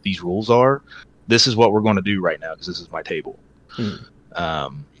think you know what these rules are. This is what we're going to do right now because this is my table.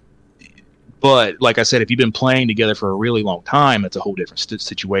 But like I said, if you've been playing together for a really long time, it's a whole different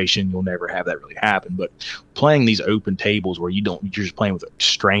situation. You'll never have that really happen. But playing these open tables where you're just playing with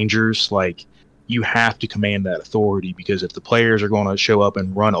strangers, like, you have to command that authority, because if the players are going to show up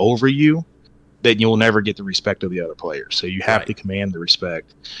and run over you, then you'll never get the respect of the other players. So you have to command the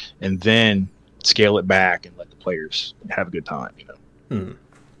respect, and then scale it back and let the players have a good time,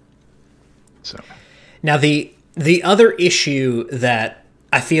 So now the other issue that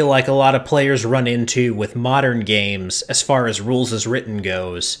I feel like a lot of players run into with modern games, as far as rules as written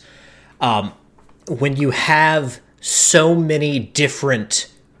goes, when you have so many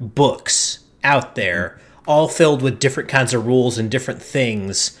different books out there, all filled with different kinds of rules and different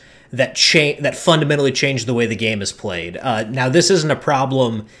things that fundamentally change the way the game is played. Now, this isn't a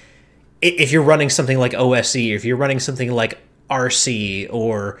problem if you're running something like OSE, or if you're running something like RC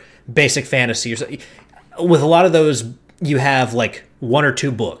or Basic Fantasy, or something. With a lot of those, you have like one or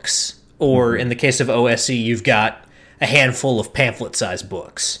two books, or in the case of OSE, you've got a handful of pamphlet-sized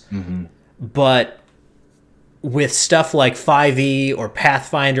books. But with stuff like 5e or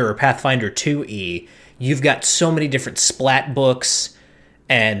Pathfinder 2e, you've got so many different splat books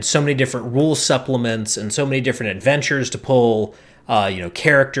and so many different rule supplements and so many different adventures to pull,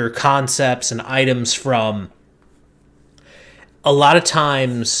 character concepts and items from. A lot of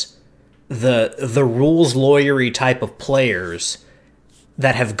times, the rules lawyery type of players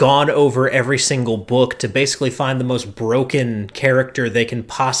that have gone over every single book to basically find the most broken character they can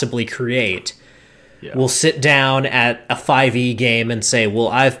possibly create will sit down at a 5e game and say, well,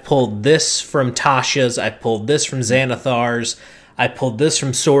 I've pulled this from Tasha's, I pulled this from Xanathar's, I pulled this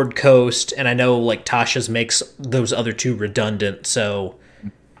from Sword Coast, and I know like Tasha's makes those other two redundant, so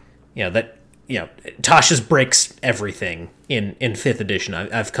Tasha's breaks everything in 5th edition.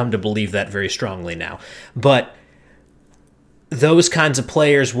 I've come to believe that very strongly now. But those kinds of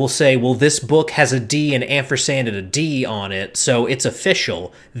players will say, well, this book has a D, an ampersand, and a D on it, so it's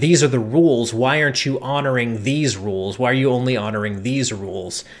official. These are the rules. Why aren't you honoring these rules? Why are you only honoring these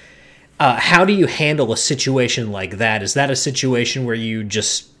rules? How do you handle a situation like that? Is that a situation where you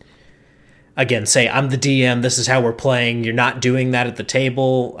just, again, say, I'm the DM, this is how we're playing, you're not doing that at the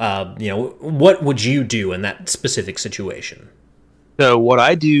table? What would you do in that specific situation? So what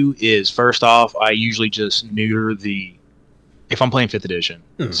I do is, first off, I usually just neuter if I'm playing 5th edition.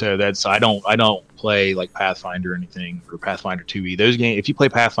 So that's, I don't play like Pathfinder or anything, or Pathfinder 2e. Those games, if you play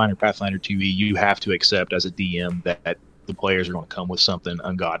Pathfinder 2e, you have to accept as a DM that the players are going to come with something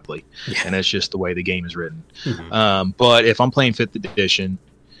ungodly. And that's just the way the game is written. But if I'm playing 5th edition,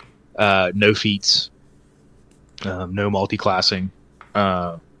 no feats, no multi-classing,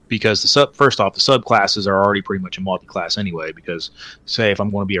 because first off, the subclasses are already pretty much a multi-class anyway, because say if I'm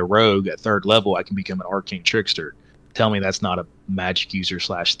going to be a rogue at 3rd level, I can become an arcane trickster. Tell me that's not a magic user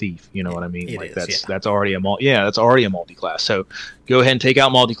 / thief. You know what I mean? That's already that's already a multi-class. So go ahead and take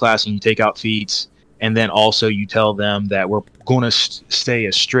out multi-class, and you take out feats, and then also you tell them that we're going to stay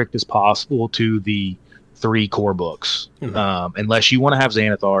as strict as possible to the 3 core books. Unless you want to have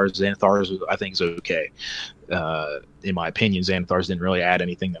Xanathar's I think is okay. In my opinion, Xanathar's didn't really add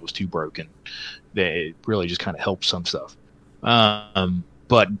anything that was too broken. It really just kind of helped some stuff.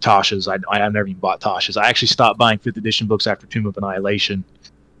 But Tasha's, I've never even bought Tasha's. I actually stopped buying 5th edition books after Tomb of Annihilation.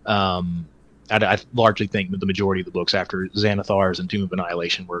 I largely think that the majority of the books after Xanathar's and Tomb of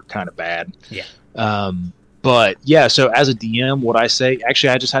Annihilation were kind of bad. But yeah, so as a DM, what I say,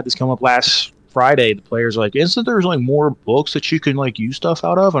 actually, I just had this come up last Friday. The players are like, isn't there like more books that you can like use stuff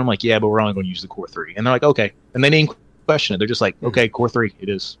out of? And I'm like, yeah, but we're only going to use the core 3. And they're like, okay. And they didn't question it. They're just like, okay, core 3, it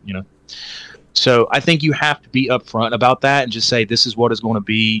is, So I think you have to be upfront about that and just say, this is what it's going to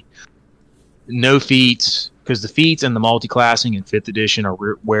be. No feats, because the feats and the multi-classing in 5th edition are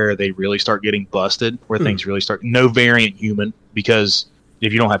where they really start getting busted, where things really start. No variant human, because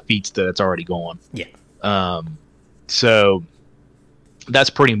if you don't have feats, that's already gone. So that's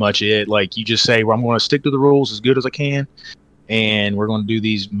pretty much it. Like, you just say, well, I'm going to stick to the rules as good as I can, and we're going to do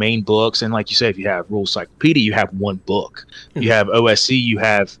these main books. And like you say, if you have Rules Cyclopedia, you have one book. You have OSC,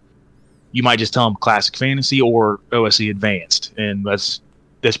 you might just tell them Classic Fantasy or OSC Advanced, and that's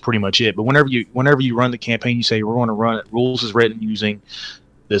pretty much it. But whenever you run the campaign, you say, we're going to run it rules as written using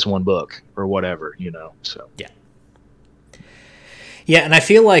this one book or whatever, So yeah, and I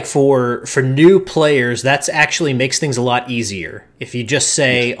feel like for new players, that's actually makes things a lot easier. If you just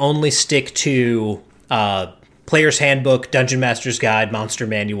say only stick to Player's Handbook, Dungeon Master's Guide, Monster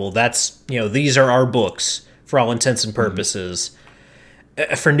Manual, that's these are our books for all intents and purposes.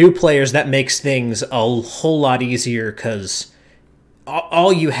 for new players, that makes things a whole lot easier because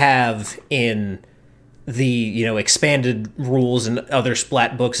all you have in the, you know, expanded rules and other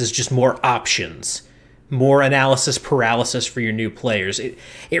Splat books is just more options, more analysis paralysis for your new players.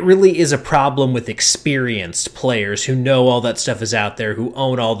 It really is a problem with experienced players who know all that stuff is out there, who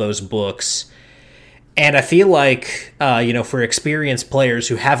own all those books. And I feel like, you know, for experienced players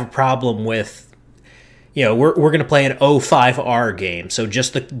who have a problem with, you know, we're going to play an 05R game, so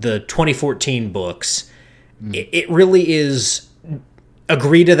just the 2014 books. It really is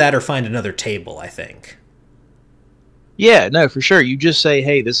agree to that or find another table, I think. Yeah, no, for sure. You just say,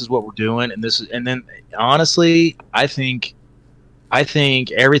 "Hey, this is what we're doing," and then honestly, I think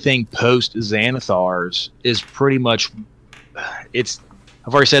everything post Xanathars is pretty much it's.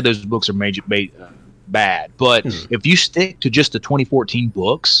 I've already said those books are bad, but if you stick to just the 2014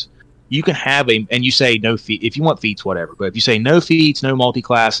 books, you can have and you say no feat. If you want feats, whatever. But if you say no feats, no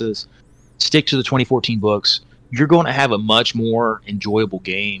multi-classes, stick to the 2014 books, you're going to have a much more enjoyable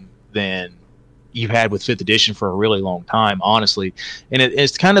game than you've had with 5th edition for a really long time, honestly. And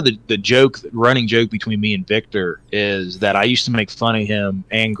it's kind of the running joke between me and Victor is that I used to make fun of him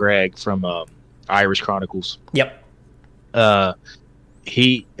and Greg from Irish Chronicles. Yep. I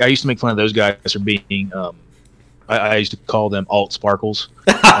used to make fun of those guys for being I used to call them alt sparkles.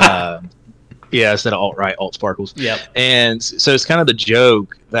 Yeah, instead of alt-right, alt sparkles. Yep. And so it's kind of the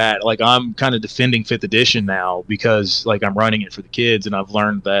joke that, like, I'm kind of defending 5th edition now because, like, I'm running it for the kids, and I've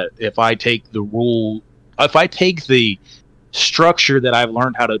learned that if I take the structure that I've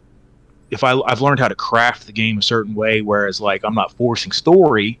learned how to, I've learned how to craft the game a certain way, whereas, like, I'm not forcing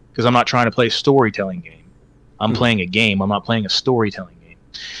story because I'm not trying to play a storytelling game. I'm playing a game. I'm not playing a storytelling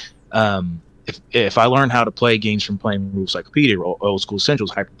game. If I learned how to play games from playing Rules Cyclopedia or Old School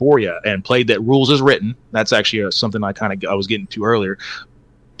Essentials, Hyperborea, and played that rules as written, that's actually something I was getting to earlier.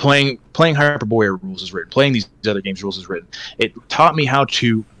 Playing Hyperborea rules as written, playing these other games rules as written, it taught me how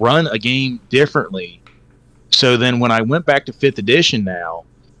to run a game differently. So then when I went back to 5th edition now,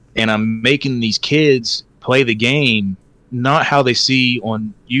 and I'm making these kids play the game, not how they see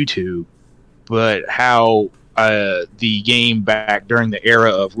on YouTube, but how the game back during the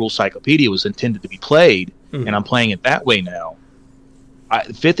era of Rule Cyclopedia was intended to be played, and I'm playing it that way now.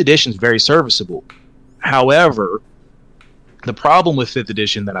 5th edition is very serviceable. However, the problem with 5th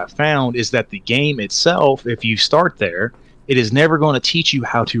edition that I found is that the game itself, if you start there, it is never going to teach you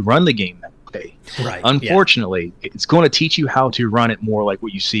how to run the game that way. Right. Unfortunately, it's going to teach you how to run it more like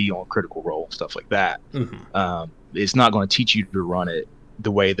what you see on Critical Role and stuff like that. It's not going to teach you to run it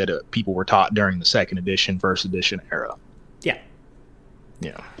the way that people were taught during the 2nd edition, 1st edition era. Yeah.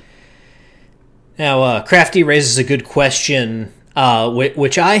 Yeah. Now, Crafty raises a good question,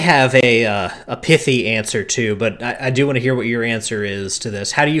 which I have a pithy answer to, but I do want to hear what your answer is to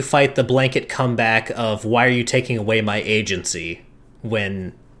this. How do you fight the blanket comeback of why are you taking away my agency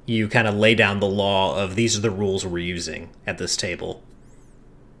when you kind of lay down the law of these are the rules we're using at this table?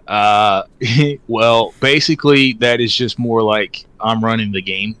 Well, basically that is just more like I'm running the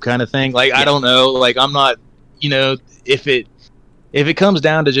game kind of thing. Like, yeah. I don't know, like I'm not, you know, if it comes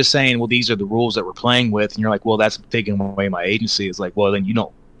down to just saying, well, these are the rules that we're playing with, and you're like, well, that's taking away my agency. It's like, well, then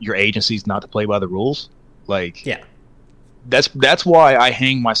your agency's not to play by the rules. Like, yeah, that's why I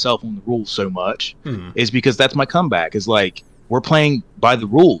hang myself on the rules so much, is because that's my comeback. Is like, we're playing by the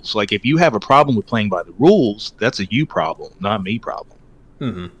rules. Like, if you have a problem with playing by the rules, that's a you problem, not a me problem.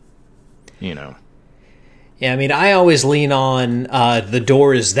 You know. Yeah, I mean, I always lean on the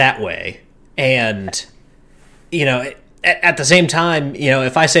door is that way. And, you know, at the same time, you know,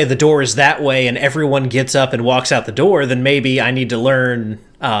 if I say the door is that way and everyone gets up and walks out the door, then maybe I need to learn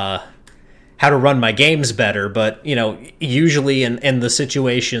how to run my games better. But, you know, usually in the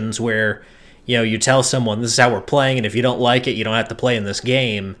situations where, you know, you tell someone this is how we're playing, and if you don't like it, you don't have to play in this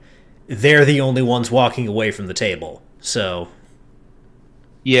game, they're the only ones walking away from the table. So...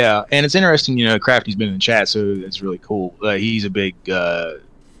 yeah, and it's interesting, you know, Crafty's been in the chat, so it's really cool. He's a big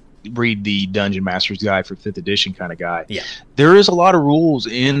read the Dungeon Master's Guide for 5th edition kind of guy. Yeah. There is a lot of rules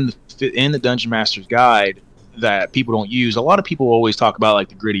in the Dungeon Master's Guide that people don't use. A lot of people always talk about, like,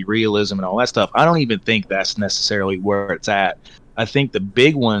 the gritty realism and all that stuff. I don't even think that's necessarily where it's at. I think the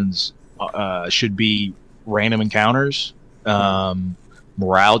big ones should be random encounters,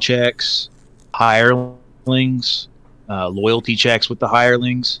 morale checks, hirelings, loyalty checks with the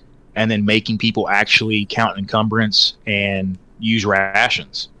hirelings, and then making people actually count encumbrance and use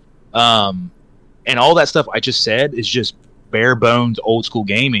rations. And all that stuff I just said is just bare bones old school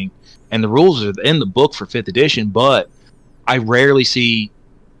gaming, and the rules are in the book for 5th edition, but I rarely see,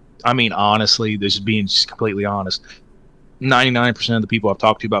 I mean, honestly, this is being just completely honest, 99% of the people I've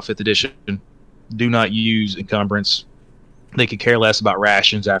talked to about 5th edition do not use encumbrance. They could care less about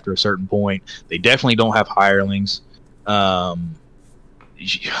rations after a certain point. They definitely don't have hirelings.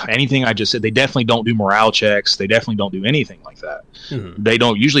 Anything I just said, they definitely don't do morale checks. They definitely don't do anything like that. Mm-hmm. They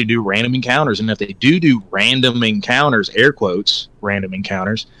don't usually do random encounters. And if they do random encounters, air quotes, random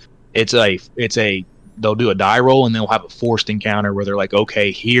encounters, they'll do a die roll and they'll have a forced encounter where they're like,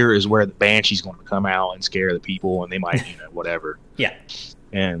 okay, here is where the Banshee's going to come out and scare the people, and they might, whatever. Yeah.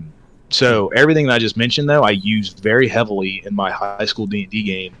 And so everything that I just mentioned, though, I used very heavily in my high school D&D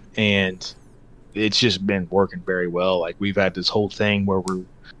game, and it's just been working very well. Like, we've had this whole thing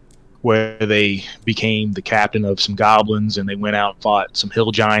where they became the captain of some goblins, and they went out and fought some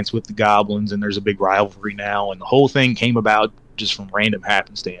hill giants with the goblins, and there's a big rivalry now, and the whole thing came about just from random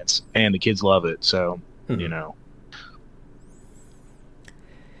happenstance, and the kids love it. So,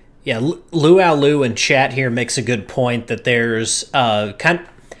 Yeah, Luau Lu in chat here makes a good point that there's kind of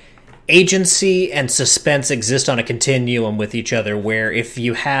agency and suspense exist on a continuum with each other, where if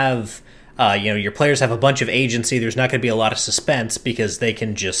you have your players have a bunch of agency, there's not going to be a lot of suspense because they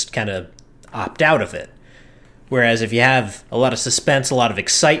can just kind of opt out of it. Whereas if you have a lot of suspense, a lot of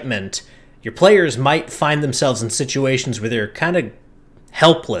excitement, your players might find themselves in situations where they're kind of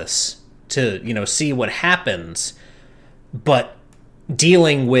helpless to, see what happens, but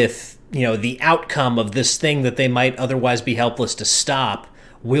dealing with, the outcome of this thing that they might otherwise be helpless to stop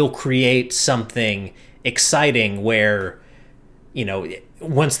will create something exciting where,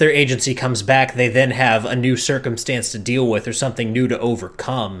 once their agency comes back, they then have a new circumstance to deal with or something new to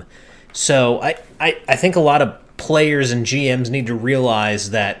overcome. So I think a lot of players and GMs need to realize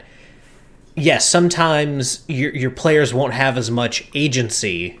that, yes, sometimes your players won't have as much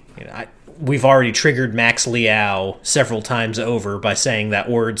agency. We've already triggered Max Liao several times over by saying that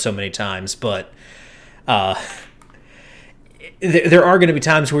word so many times, but there are going to be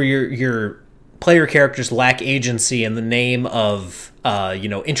times where your player characters lack agency in the name of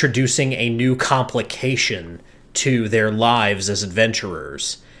introducing a new complication to their lives as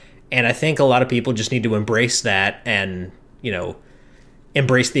adventurers. And I think a lot of people just need to embrace that and,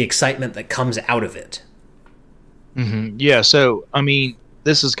 embrace the excitement that comes out of it. Mm-hmm. Yeah, so,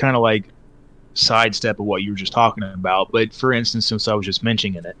 this is kind of like sidestep of what you were just talking about, but for instance, since I was just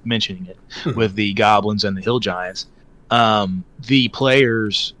mentioning it with the goblins and the hill giants, the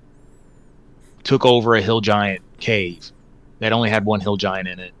players took over a hill giant cave that only had one hill giant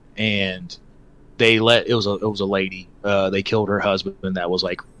in it, and it was a lady. They killed her husband that was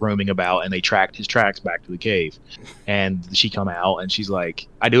like roaming about, and they tracked his tracks back to the cave. And she come out and she's like,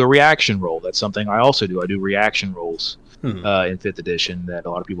 I do a reaction roll. That's something I also do. I do reaction rolls in 5th edition that a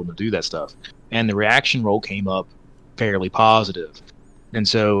lot of people don't do that stuff. And the reaction roll came up fairly positive. And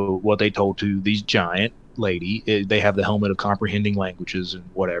so what they told to these giant lady, they have the helmet of comprehending languages and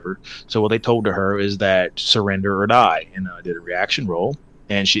whatever. So what they told to her is that surrender or die. And I did a reaction roll,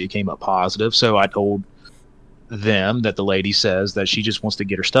 and it came up positive. So I told them that the lady says that she just wants to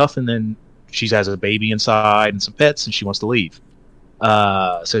get her stuff, and then she has a baby inside and some pets, and she wants to leave.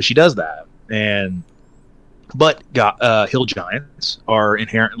 So she does that. But hill giants are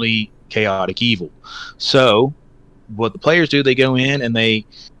inherently chaotic evil. So what the players do, they go in and they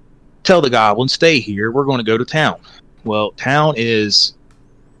tell the goblins, stay here, we're going to go to town. Well, town is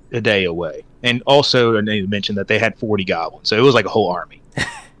a day away. And also, I need to mention that they had 40 goblins, so it was like a whole army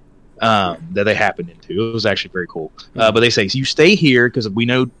that they happened into. It was actually very cool. But they say, so you stay here, because we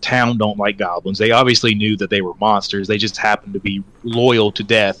know town don't like goblins. They obviously knew that they were monsters. They just happened to be loyal to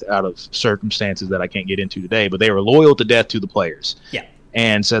death out of circumstances that I can't get into today. But they were loyal to death to the players. Yeah.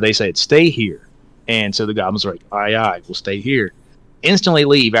 And so they said, stay here. And so the goblins are like, aye, we'll stay here. Instantly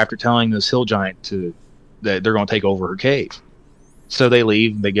leave after telling this hill giant that they're going to take over her cave. So they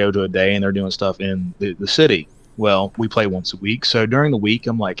leave, they go to a day, and they're doing stuff in the city. Well, we play once a week. So during the week,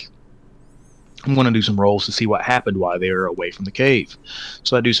 I'm like, I'm going to do some rolls to see what happened while they were away from the cave.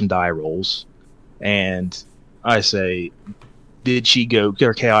 So I do some die rolls, and I say, did she go get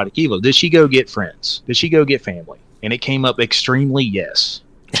her chaotic evil? Did she go get friends? Did she go get family? And it came up extremely yes.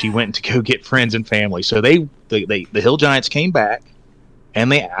 She went to go get friends and family. So the hill giants came back,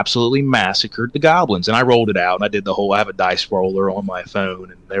 and they absolutely massacred the goblins. And I rolled it out, and I have a dice roller on my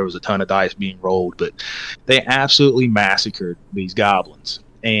phone, and there was a ton of dice being rolled, but they absolutely massacred these goblins.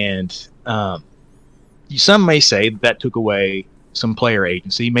 And some may say that took away some player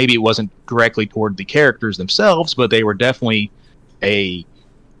agency. Maybe it wasn't directly toward the characters themselves, but they were definitely a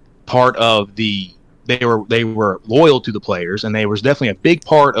part of they were loyal to the players, and they was definitely a big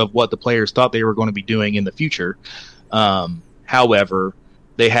part of what the players thought they were going to be doing in the future. However,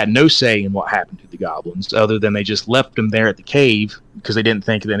 they had no say in what happened to the goblins, other than they just left them there at the cave because they didn't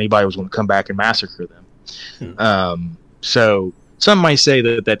think that anybody was going to come back and massacre them. So some might say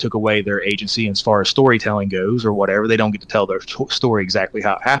that took away their agency as far as storytelling goes, or whatever. They don't get to tell their story exactly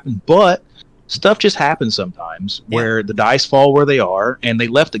how it happened, but stuff just happens sometimes where the dice fall where they are, and they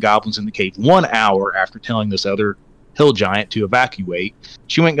left the goblins in the cave 1 hour after telling this other hill giant to evacuate.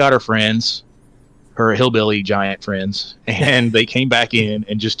 She went and got her friends, her hillbilly giant friends, and they came back in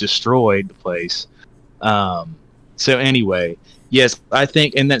and just destroyed the place. So anyway, yes, I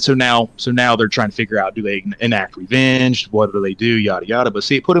think, and then so now they're trying to figure out, do they enact revenge? What do they do? Yada yada. But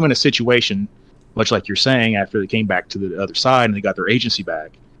see, it put them in a situation, much like you're saying, after they came back to the other side and they got their agency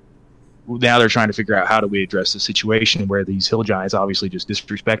back. Now they're trying to figure out, how do we address the situation where these hill giants obviously just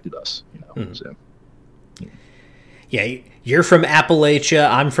disrespected us, So. Yeah, you're from Appalachia.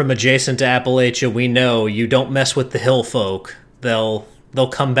 I'm from adjacent to Appalachia. We know you don't mess with the hill folk. They'll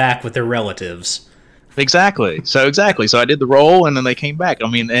come back with their relatives. Exactly. So I did the roll, and then they came back. I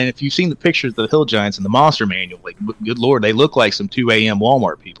mean, and if you've seen the pictures of the hill giants in the monster manual, like, good Lord, they look like some 2 a.m.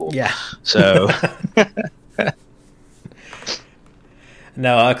 Walmart people. Yeah. So.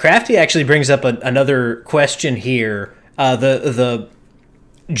 No, Crafty actually brings up another question here. The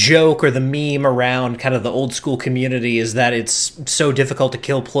joke or the meme around kind of the old school community is that it's so difficult to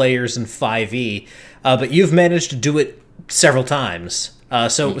kill players in 5e, but you've managed to do it several times.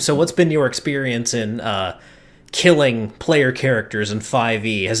 So what's been your experience in killing player characters in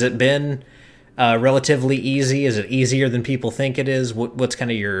 5e? Has it been relatively easy? Is it easier than people think it is? What's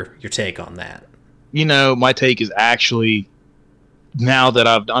kind of your take on that? My take is actually, now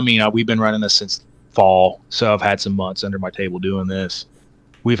that we've been running this since fall, so I've had some months under my table doing this.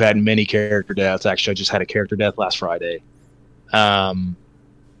 We've had many character deaths. Actually, I just had a character death last Friday.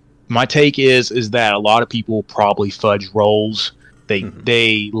 My take is that a lot of people probably fudge rolls.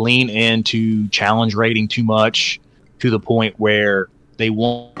 They lean into challenge rating too much, to the point where they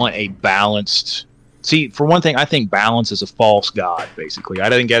want a balanced. See, for one thing, I think balance is a false god. Basically, I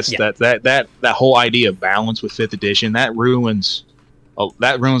don't guess that whole idea of balance with 5th edition that ruins a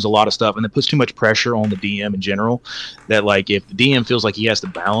lot of stuff, and it puts too much pressure on the DM in general. That, like, if the DM feels like he has to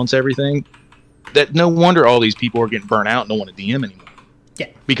balance everything, that no wonder all these people are getting burnt out and don't want to DM anymore. Yeah,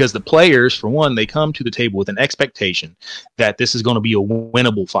 because the players, for one, they come to the table with an expectation that this is going to be a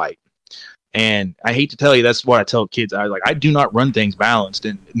winnable fight. And I hate to tell you, that's what I tell kids. I do not run things balanced,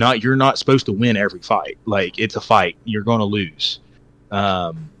 and you're not supposed to win every fight. Like, it's a fight. You're going to lose.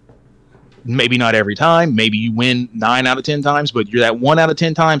 Maybe not every time. Maybe you win 9 out of 10 times, but you're that 1 out of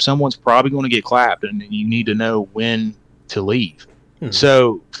 10 times, someone's probably going to get clapped, and you need to know when to leave.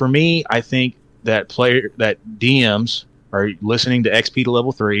 So for me, I think that DMs are listening to XP to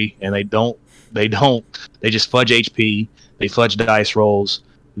level 3, and they just fudge HP. They fudge dice rolls.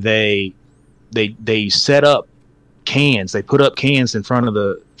 They set up cans. They put up cans in front of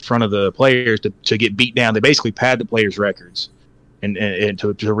the players to get beat down. They basically pad the players' records. And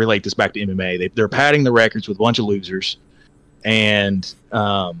to relate this back to MMA, they're padding the records with a bunch of losers, and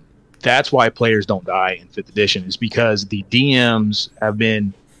that's why players don't die in 5th edition, is because the DMs have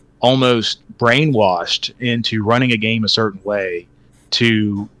been almost brainwashed into running a game a certain way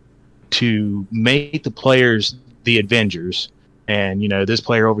to make the players the Avengers. And, this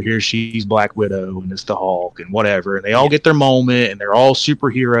player over here, she's Black Widow, and it's the Hulk, and whatever. And they all get their moment, and they're all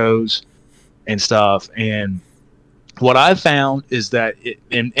superheroes and stuff. And what I've found is that,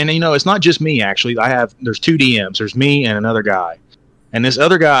 it's not just me, actually. There's 2 DMs. There's me and another guy. And this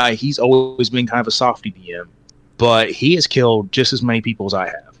other guy, he's always been kind of a softy DM, but he has killed just as many people as I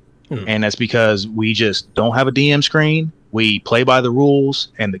have. And that's because we just don't have a DM screen. We play by the rules,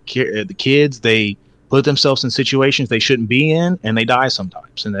 and the kids, they put themselves in situations they shouldn't be in, and they die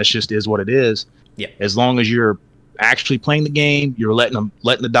sometimes. And that's just is what it is. Yeah. As long as you're actually playing the game, you're letting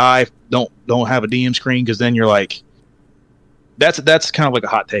the die. Don't have a DM screen, because then you're like, that's kind of like a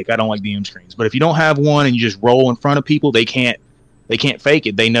hot take. I don't like DM screens. But if you don't have one and you just roll in front of people, they can't fake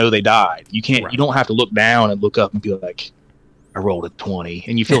it. They know they died. You can't. Right. You don't have to look down and look up and be like, I rolled a 20,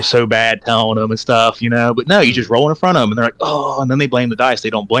 and you feel so bad telling them and stuff, But no, you just roll in front of them, and they're like, oh, and then they blame the dice. They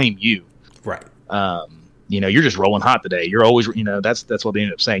don't blame you. Right. You're just rolling hot today. You're always, that's what they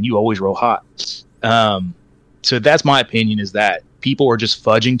end up saying. You always roll hot. So that's my opinion, is that people are just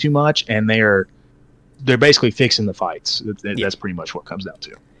fudging too much, and they're basically fixing the fights. That's pretty much what it comes down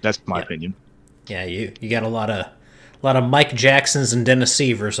to. That's my opinion. Yeah, you got a lot of Mike Jacksons and Dennis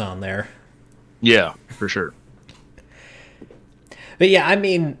Sievers on there. Yeah, for sure. But yeah, I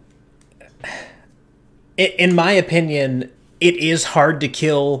mean, in my opinion, it is hard to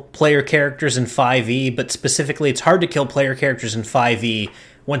kill player characters in 5e, but specifically it's hard to kill player characters in 5e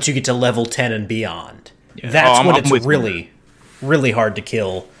once you get to level 10 and beyond. Yeah. That's when it's really hard to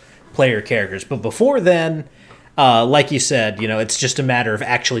kill player characters. But before then, like you said, it's just a matter of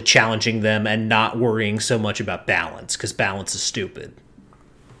actually challenging them and not worrying so much about balance, because balance is stupid.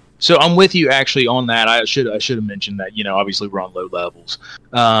 So I'm with you actually on that. I should have mentioned that, obviously we're on low levels.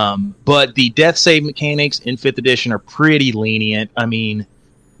 But the death save mechanics in 5th edition are pretty lenient. I mean,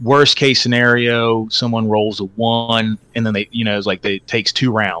 worst case scenario, someone rolls a 1 and then it's like it takes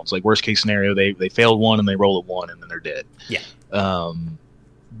 2 rounds. Like worst case scenario, they failed 1 and they roll a 1 and then they're dead. Yeah.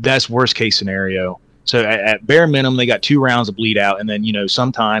 That's worst case scenario. So at bare minimum, they got 2 rounds of bleed out. And then,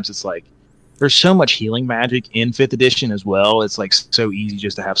 sometimes it's like, there's so much healing magic in 5th edition as well. It's like so easy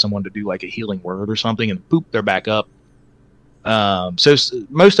just to have someone to do like a healing word or something and boop, they're back up. So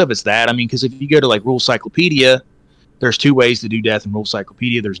most of it's that. I mean, because if you go to like Rule Cyclopedia, there's 2 ways to do death in Rule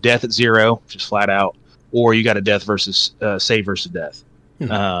Cyclopedia. There's death at 0, just flat out, or you got a death versus save versus death.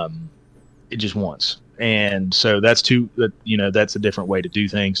 It just once. And so that's that's a different way to do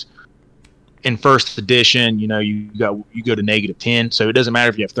things. In 1st edition, you go to -10, so it doesn't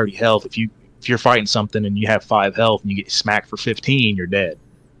matter if you have 30 health. If you're fighting something and you have 5 health and you get smacked for 15, you're dead.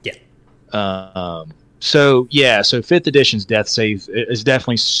 Yeah. So 5th edition's death save is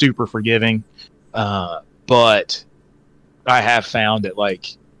definitely super forgiving. But I have found that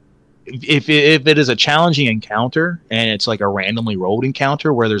like if it is a challenging encounter and it's like a randomly rolled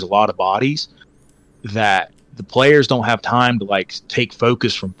encounter where there's a lot of bodies, that the players don't have time to like take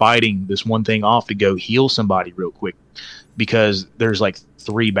focus from fighting this one thing off to go heal somebody real quick, because there's like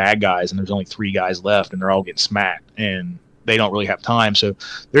 3 bad guys and there's only 3 guys left and they're all getting smacked and they don't really have time. So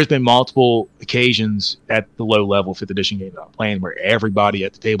there's been multiple occasions at the low level 5th edition game that I'm playing where everybody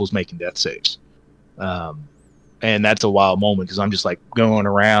at the table is making death saves. And that's a wild moment because I'm just like going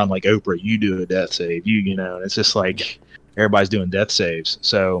around like, Oprah, you do a death save, and it's just like everybody's doing death saves.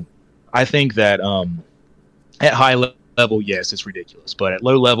 So I think that at high level, yes, it's ridiculous, but at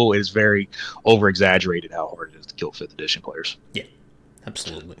low level, it is very over exaggerated how hard it is to kill 5th edition players. Yeah,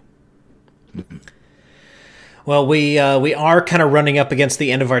 absolutely. Well, we are kind of running up against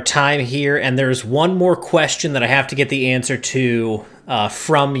the end of our time here, and there's one more question that I have to get the answer to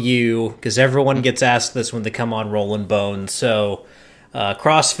from you, because everyone gets asked this when they come on Rollin' Bones. So,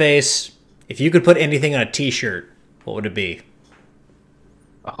 Crossface, if you could put anything on a t-shirt, what would it be?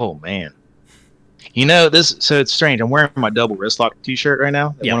 Oh, man. So it's strange. I'm wearing my double wrist lock t-shirt right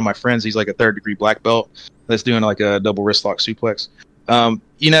now. Yep. One of my friends, he's like a 3rd degree black belt that's doing like a double wrist lock suplex.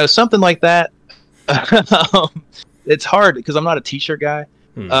 Something like that. It's hard because I'm not a t-shirt guy.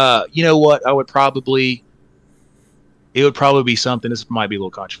 You know what? It would probably be something. This might be a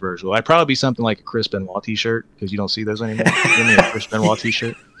little controversial. I'd probably be something like a Chris Benoit t-shirt, because you don't see those anymore. Give me a Chris Benoit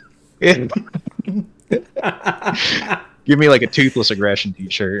t-shirt. Give me like a Toothless Aggression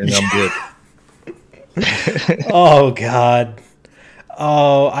t-shirt and I'm good. Oh God.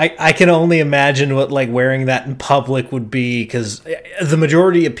 Oh, I can only imagine what like wearing that in public would be, because the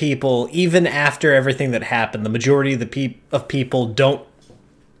majority of people, even after everything that happened, the majority of people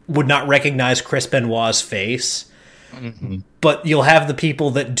would not recognize Chris Benoit's face. Mm-hmm. But you'll have the people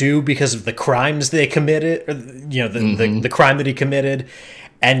that do because of the crimes they committed, or the crime that he committed,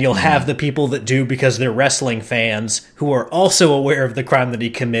 and you'll have the people that do because they're wrestling fans who are also aware of the crime that he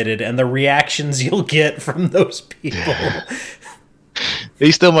committed, and the reactions you'll get from those people.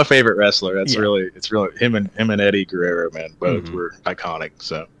 He's still my favorite wrestler. It's really him and Eddie Guerrero, man. Both were iconic.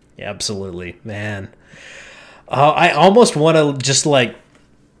 So yeah, absolutely, man. I almost want to just like,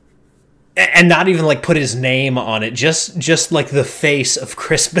 and not even like put his name on it, just like the face of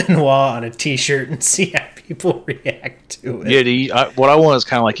Chris Benoit on a t-shirt and see how people react to it. Yeah, what I want is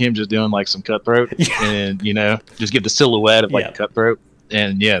kind of like him just doing like some cutthroat, and just get the silhouette of like a cutthroat,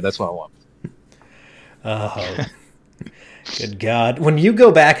 and that's what I want. Oh. Good God. When you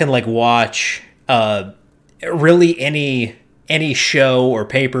go back and like watch really any show or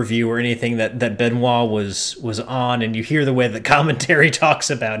pay-per-view or anything that Benoit was on, and you hear the way the commentary talks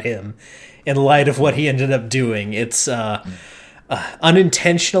about him in light of what he ended up doing, it's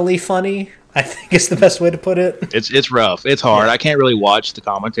unintentionally funny, I think is the best way to put it. It's rough. It's hard. I can't really watch the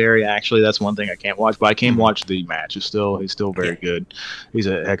commentary, actually. That's one thing I can't watch, but I can watch the match. He's still very good. He's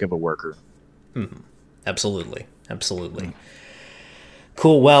a heck of a worker. Mm-hmm. Absolutely.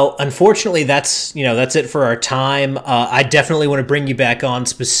 Cool. Well, unfortunately, that's it for our time. I definitely want to bring you back on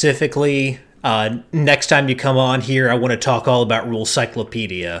specifically. Next time you come on here, I want to talk all about Rule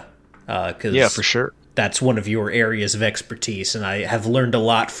Cyclopedia. For sure. That's one of your areas of expertise, and I have learned a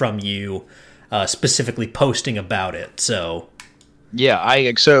lot from you, specifically posting about it. So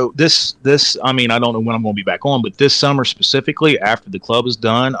Yeah, so this I mean, I don't know when I'm going to be back on, but this summer specifically, after the club is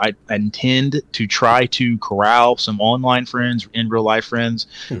done, I intend to try to corral some online friends and real life friends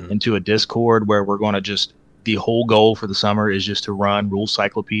into a Discord where we're going to just, the whole goal for the summer is just to run Rule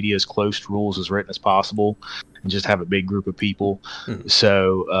Cyclopedia as close to rules as written as possible, and just have a big group of people.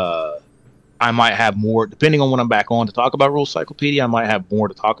 So I might have more, depending on when I'm back on to talk about Rule Cyclopedia. I might have more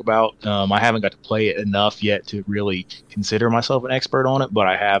to talk about. I haven't got to play it enough yet to really consider myself an expert on it, but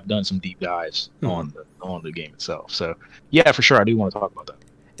I have done some deep dives on the game itself. So yeah, for sure, I do want to talk about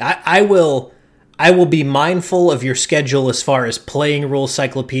that. I will be mindful of your schedule as far as playing Rule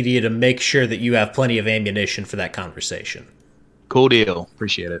Cyclopedia to make sure that you have plenty of ammunition for that conversation. Cool deal.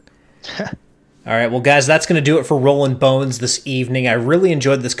 Appreciate it. All right, well, guys, that's going to do it for Rollin' Bones this evening. I really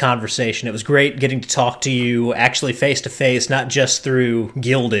enjoyed this conversation. It was great getting to talk to you actually face-to-face, not just through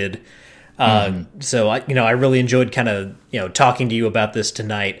Guilded. So, I really enjoyed kind of, talking to you about this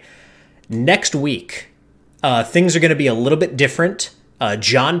tonight. Next week, things are going to be a little bit different.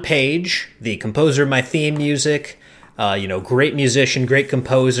 John Page, the composer of my theme music, great musician, great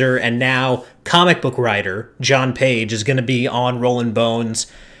composer, and now comic book writer, John Page, is going to be on Rollin'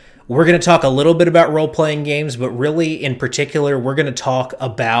 Bones. We're going to talk a little bit about role-playing games, but really, in particular, we're going to talk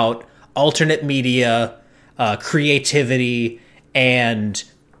about alternate media, creativity, and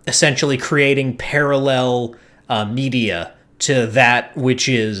essentially creating parallel media to that which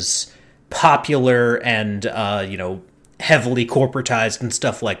is popular and, heavily corporatized and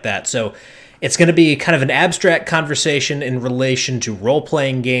stuff like that. So it's going to be kind of an abstract conversation in relation to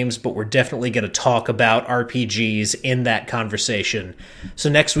role-playing games, but we're definitely going to talk about RPGs in that conversation.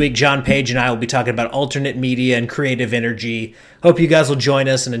 So next week, John Page and I will be talking about alternate media and creative energy. Hope you guys will join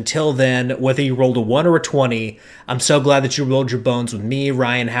us, and until then, whether you rolled a 1 or a 20, I'm so glad that you rolled your bones with me,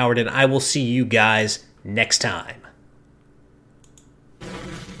 Ryan Howard, and I will see you guys next time.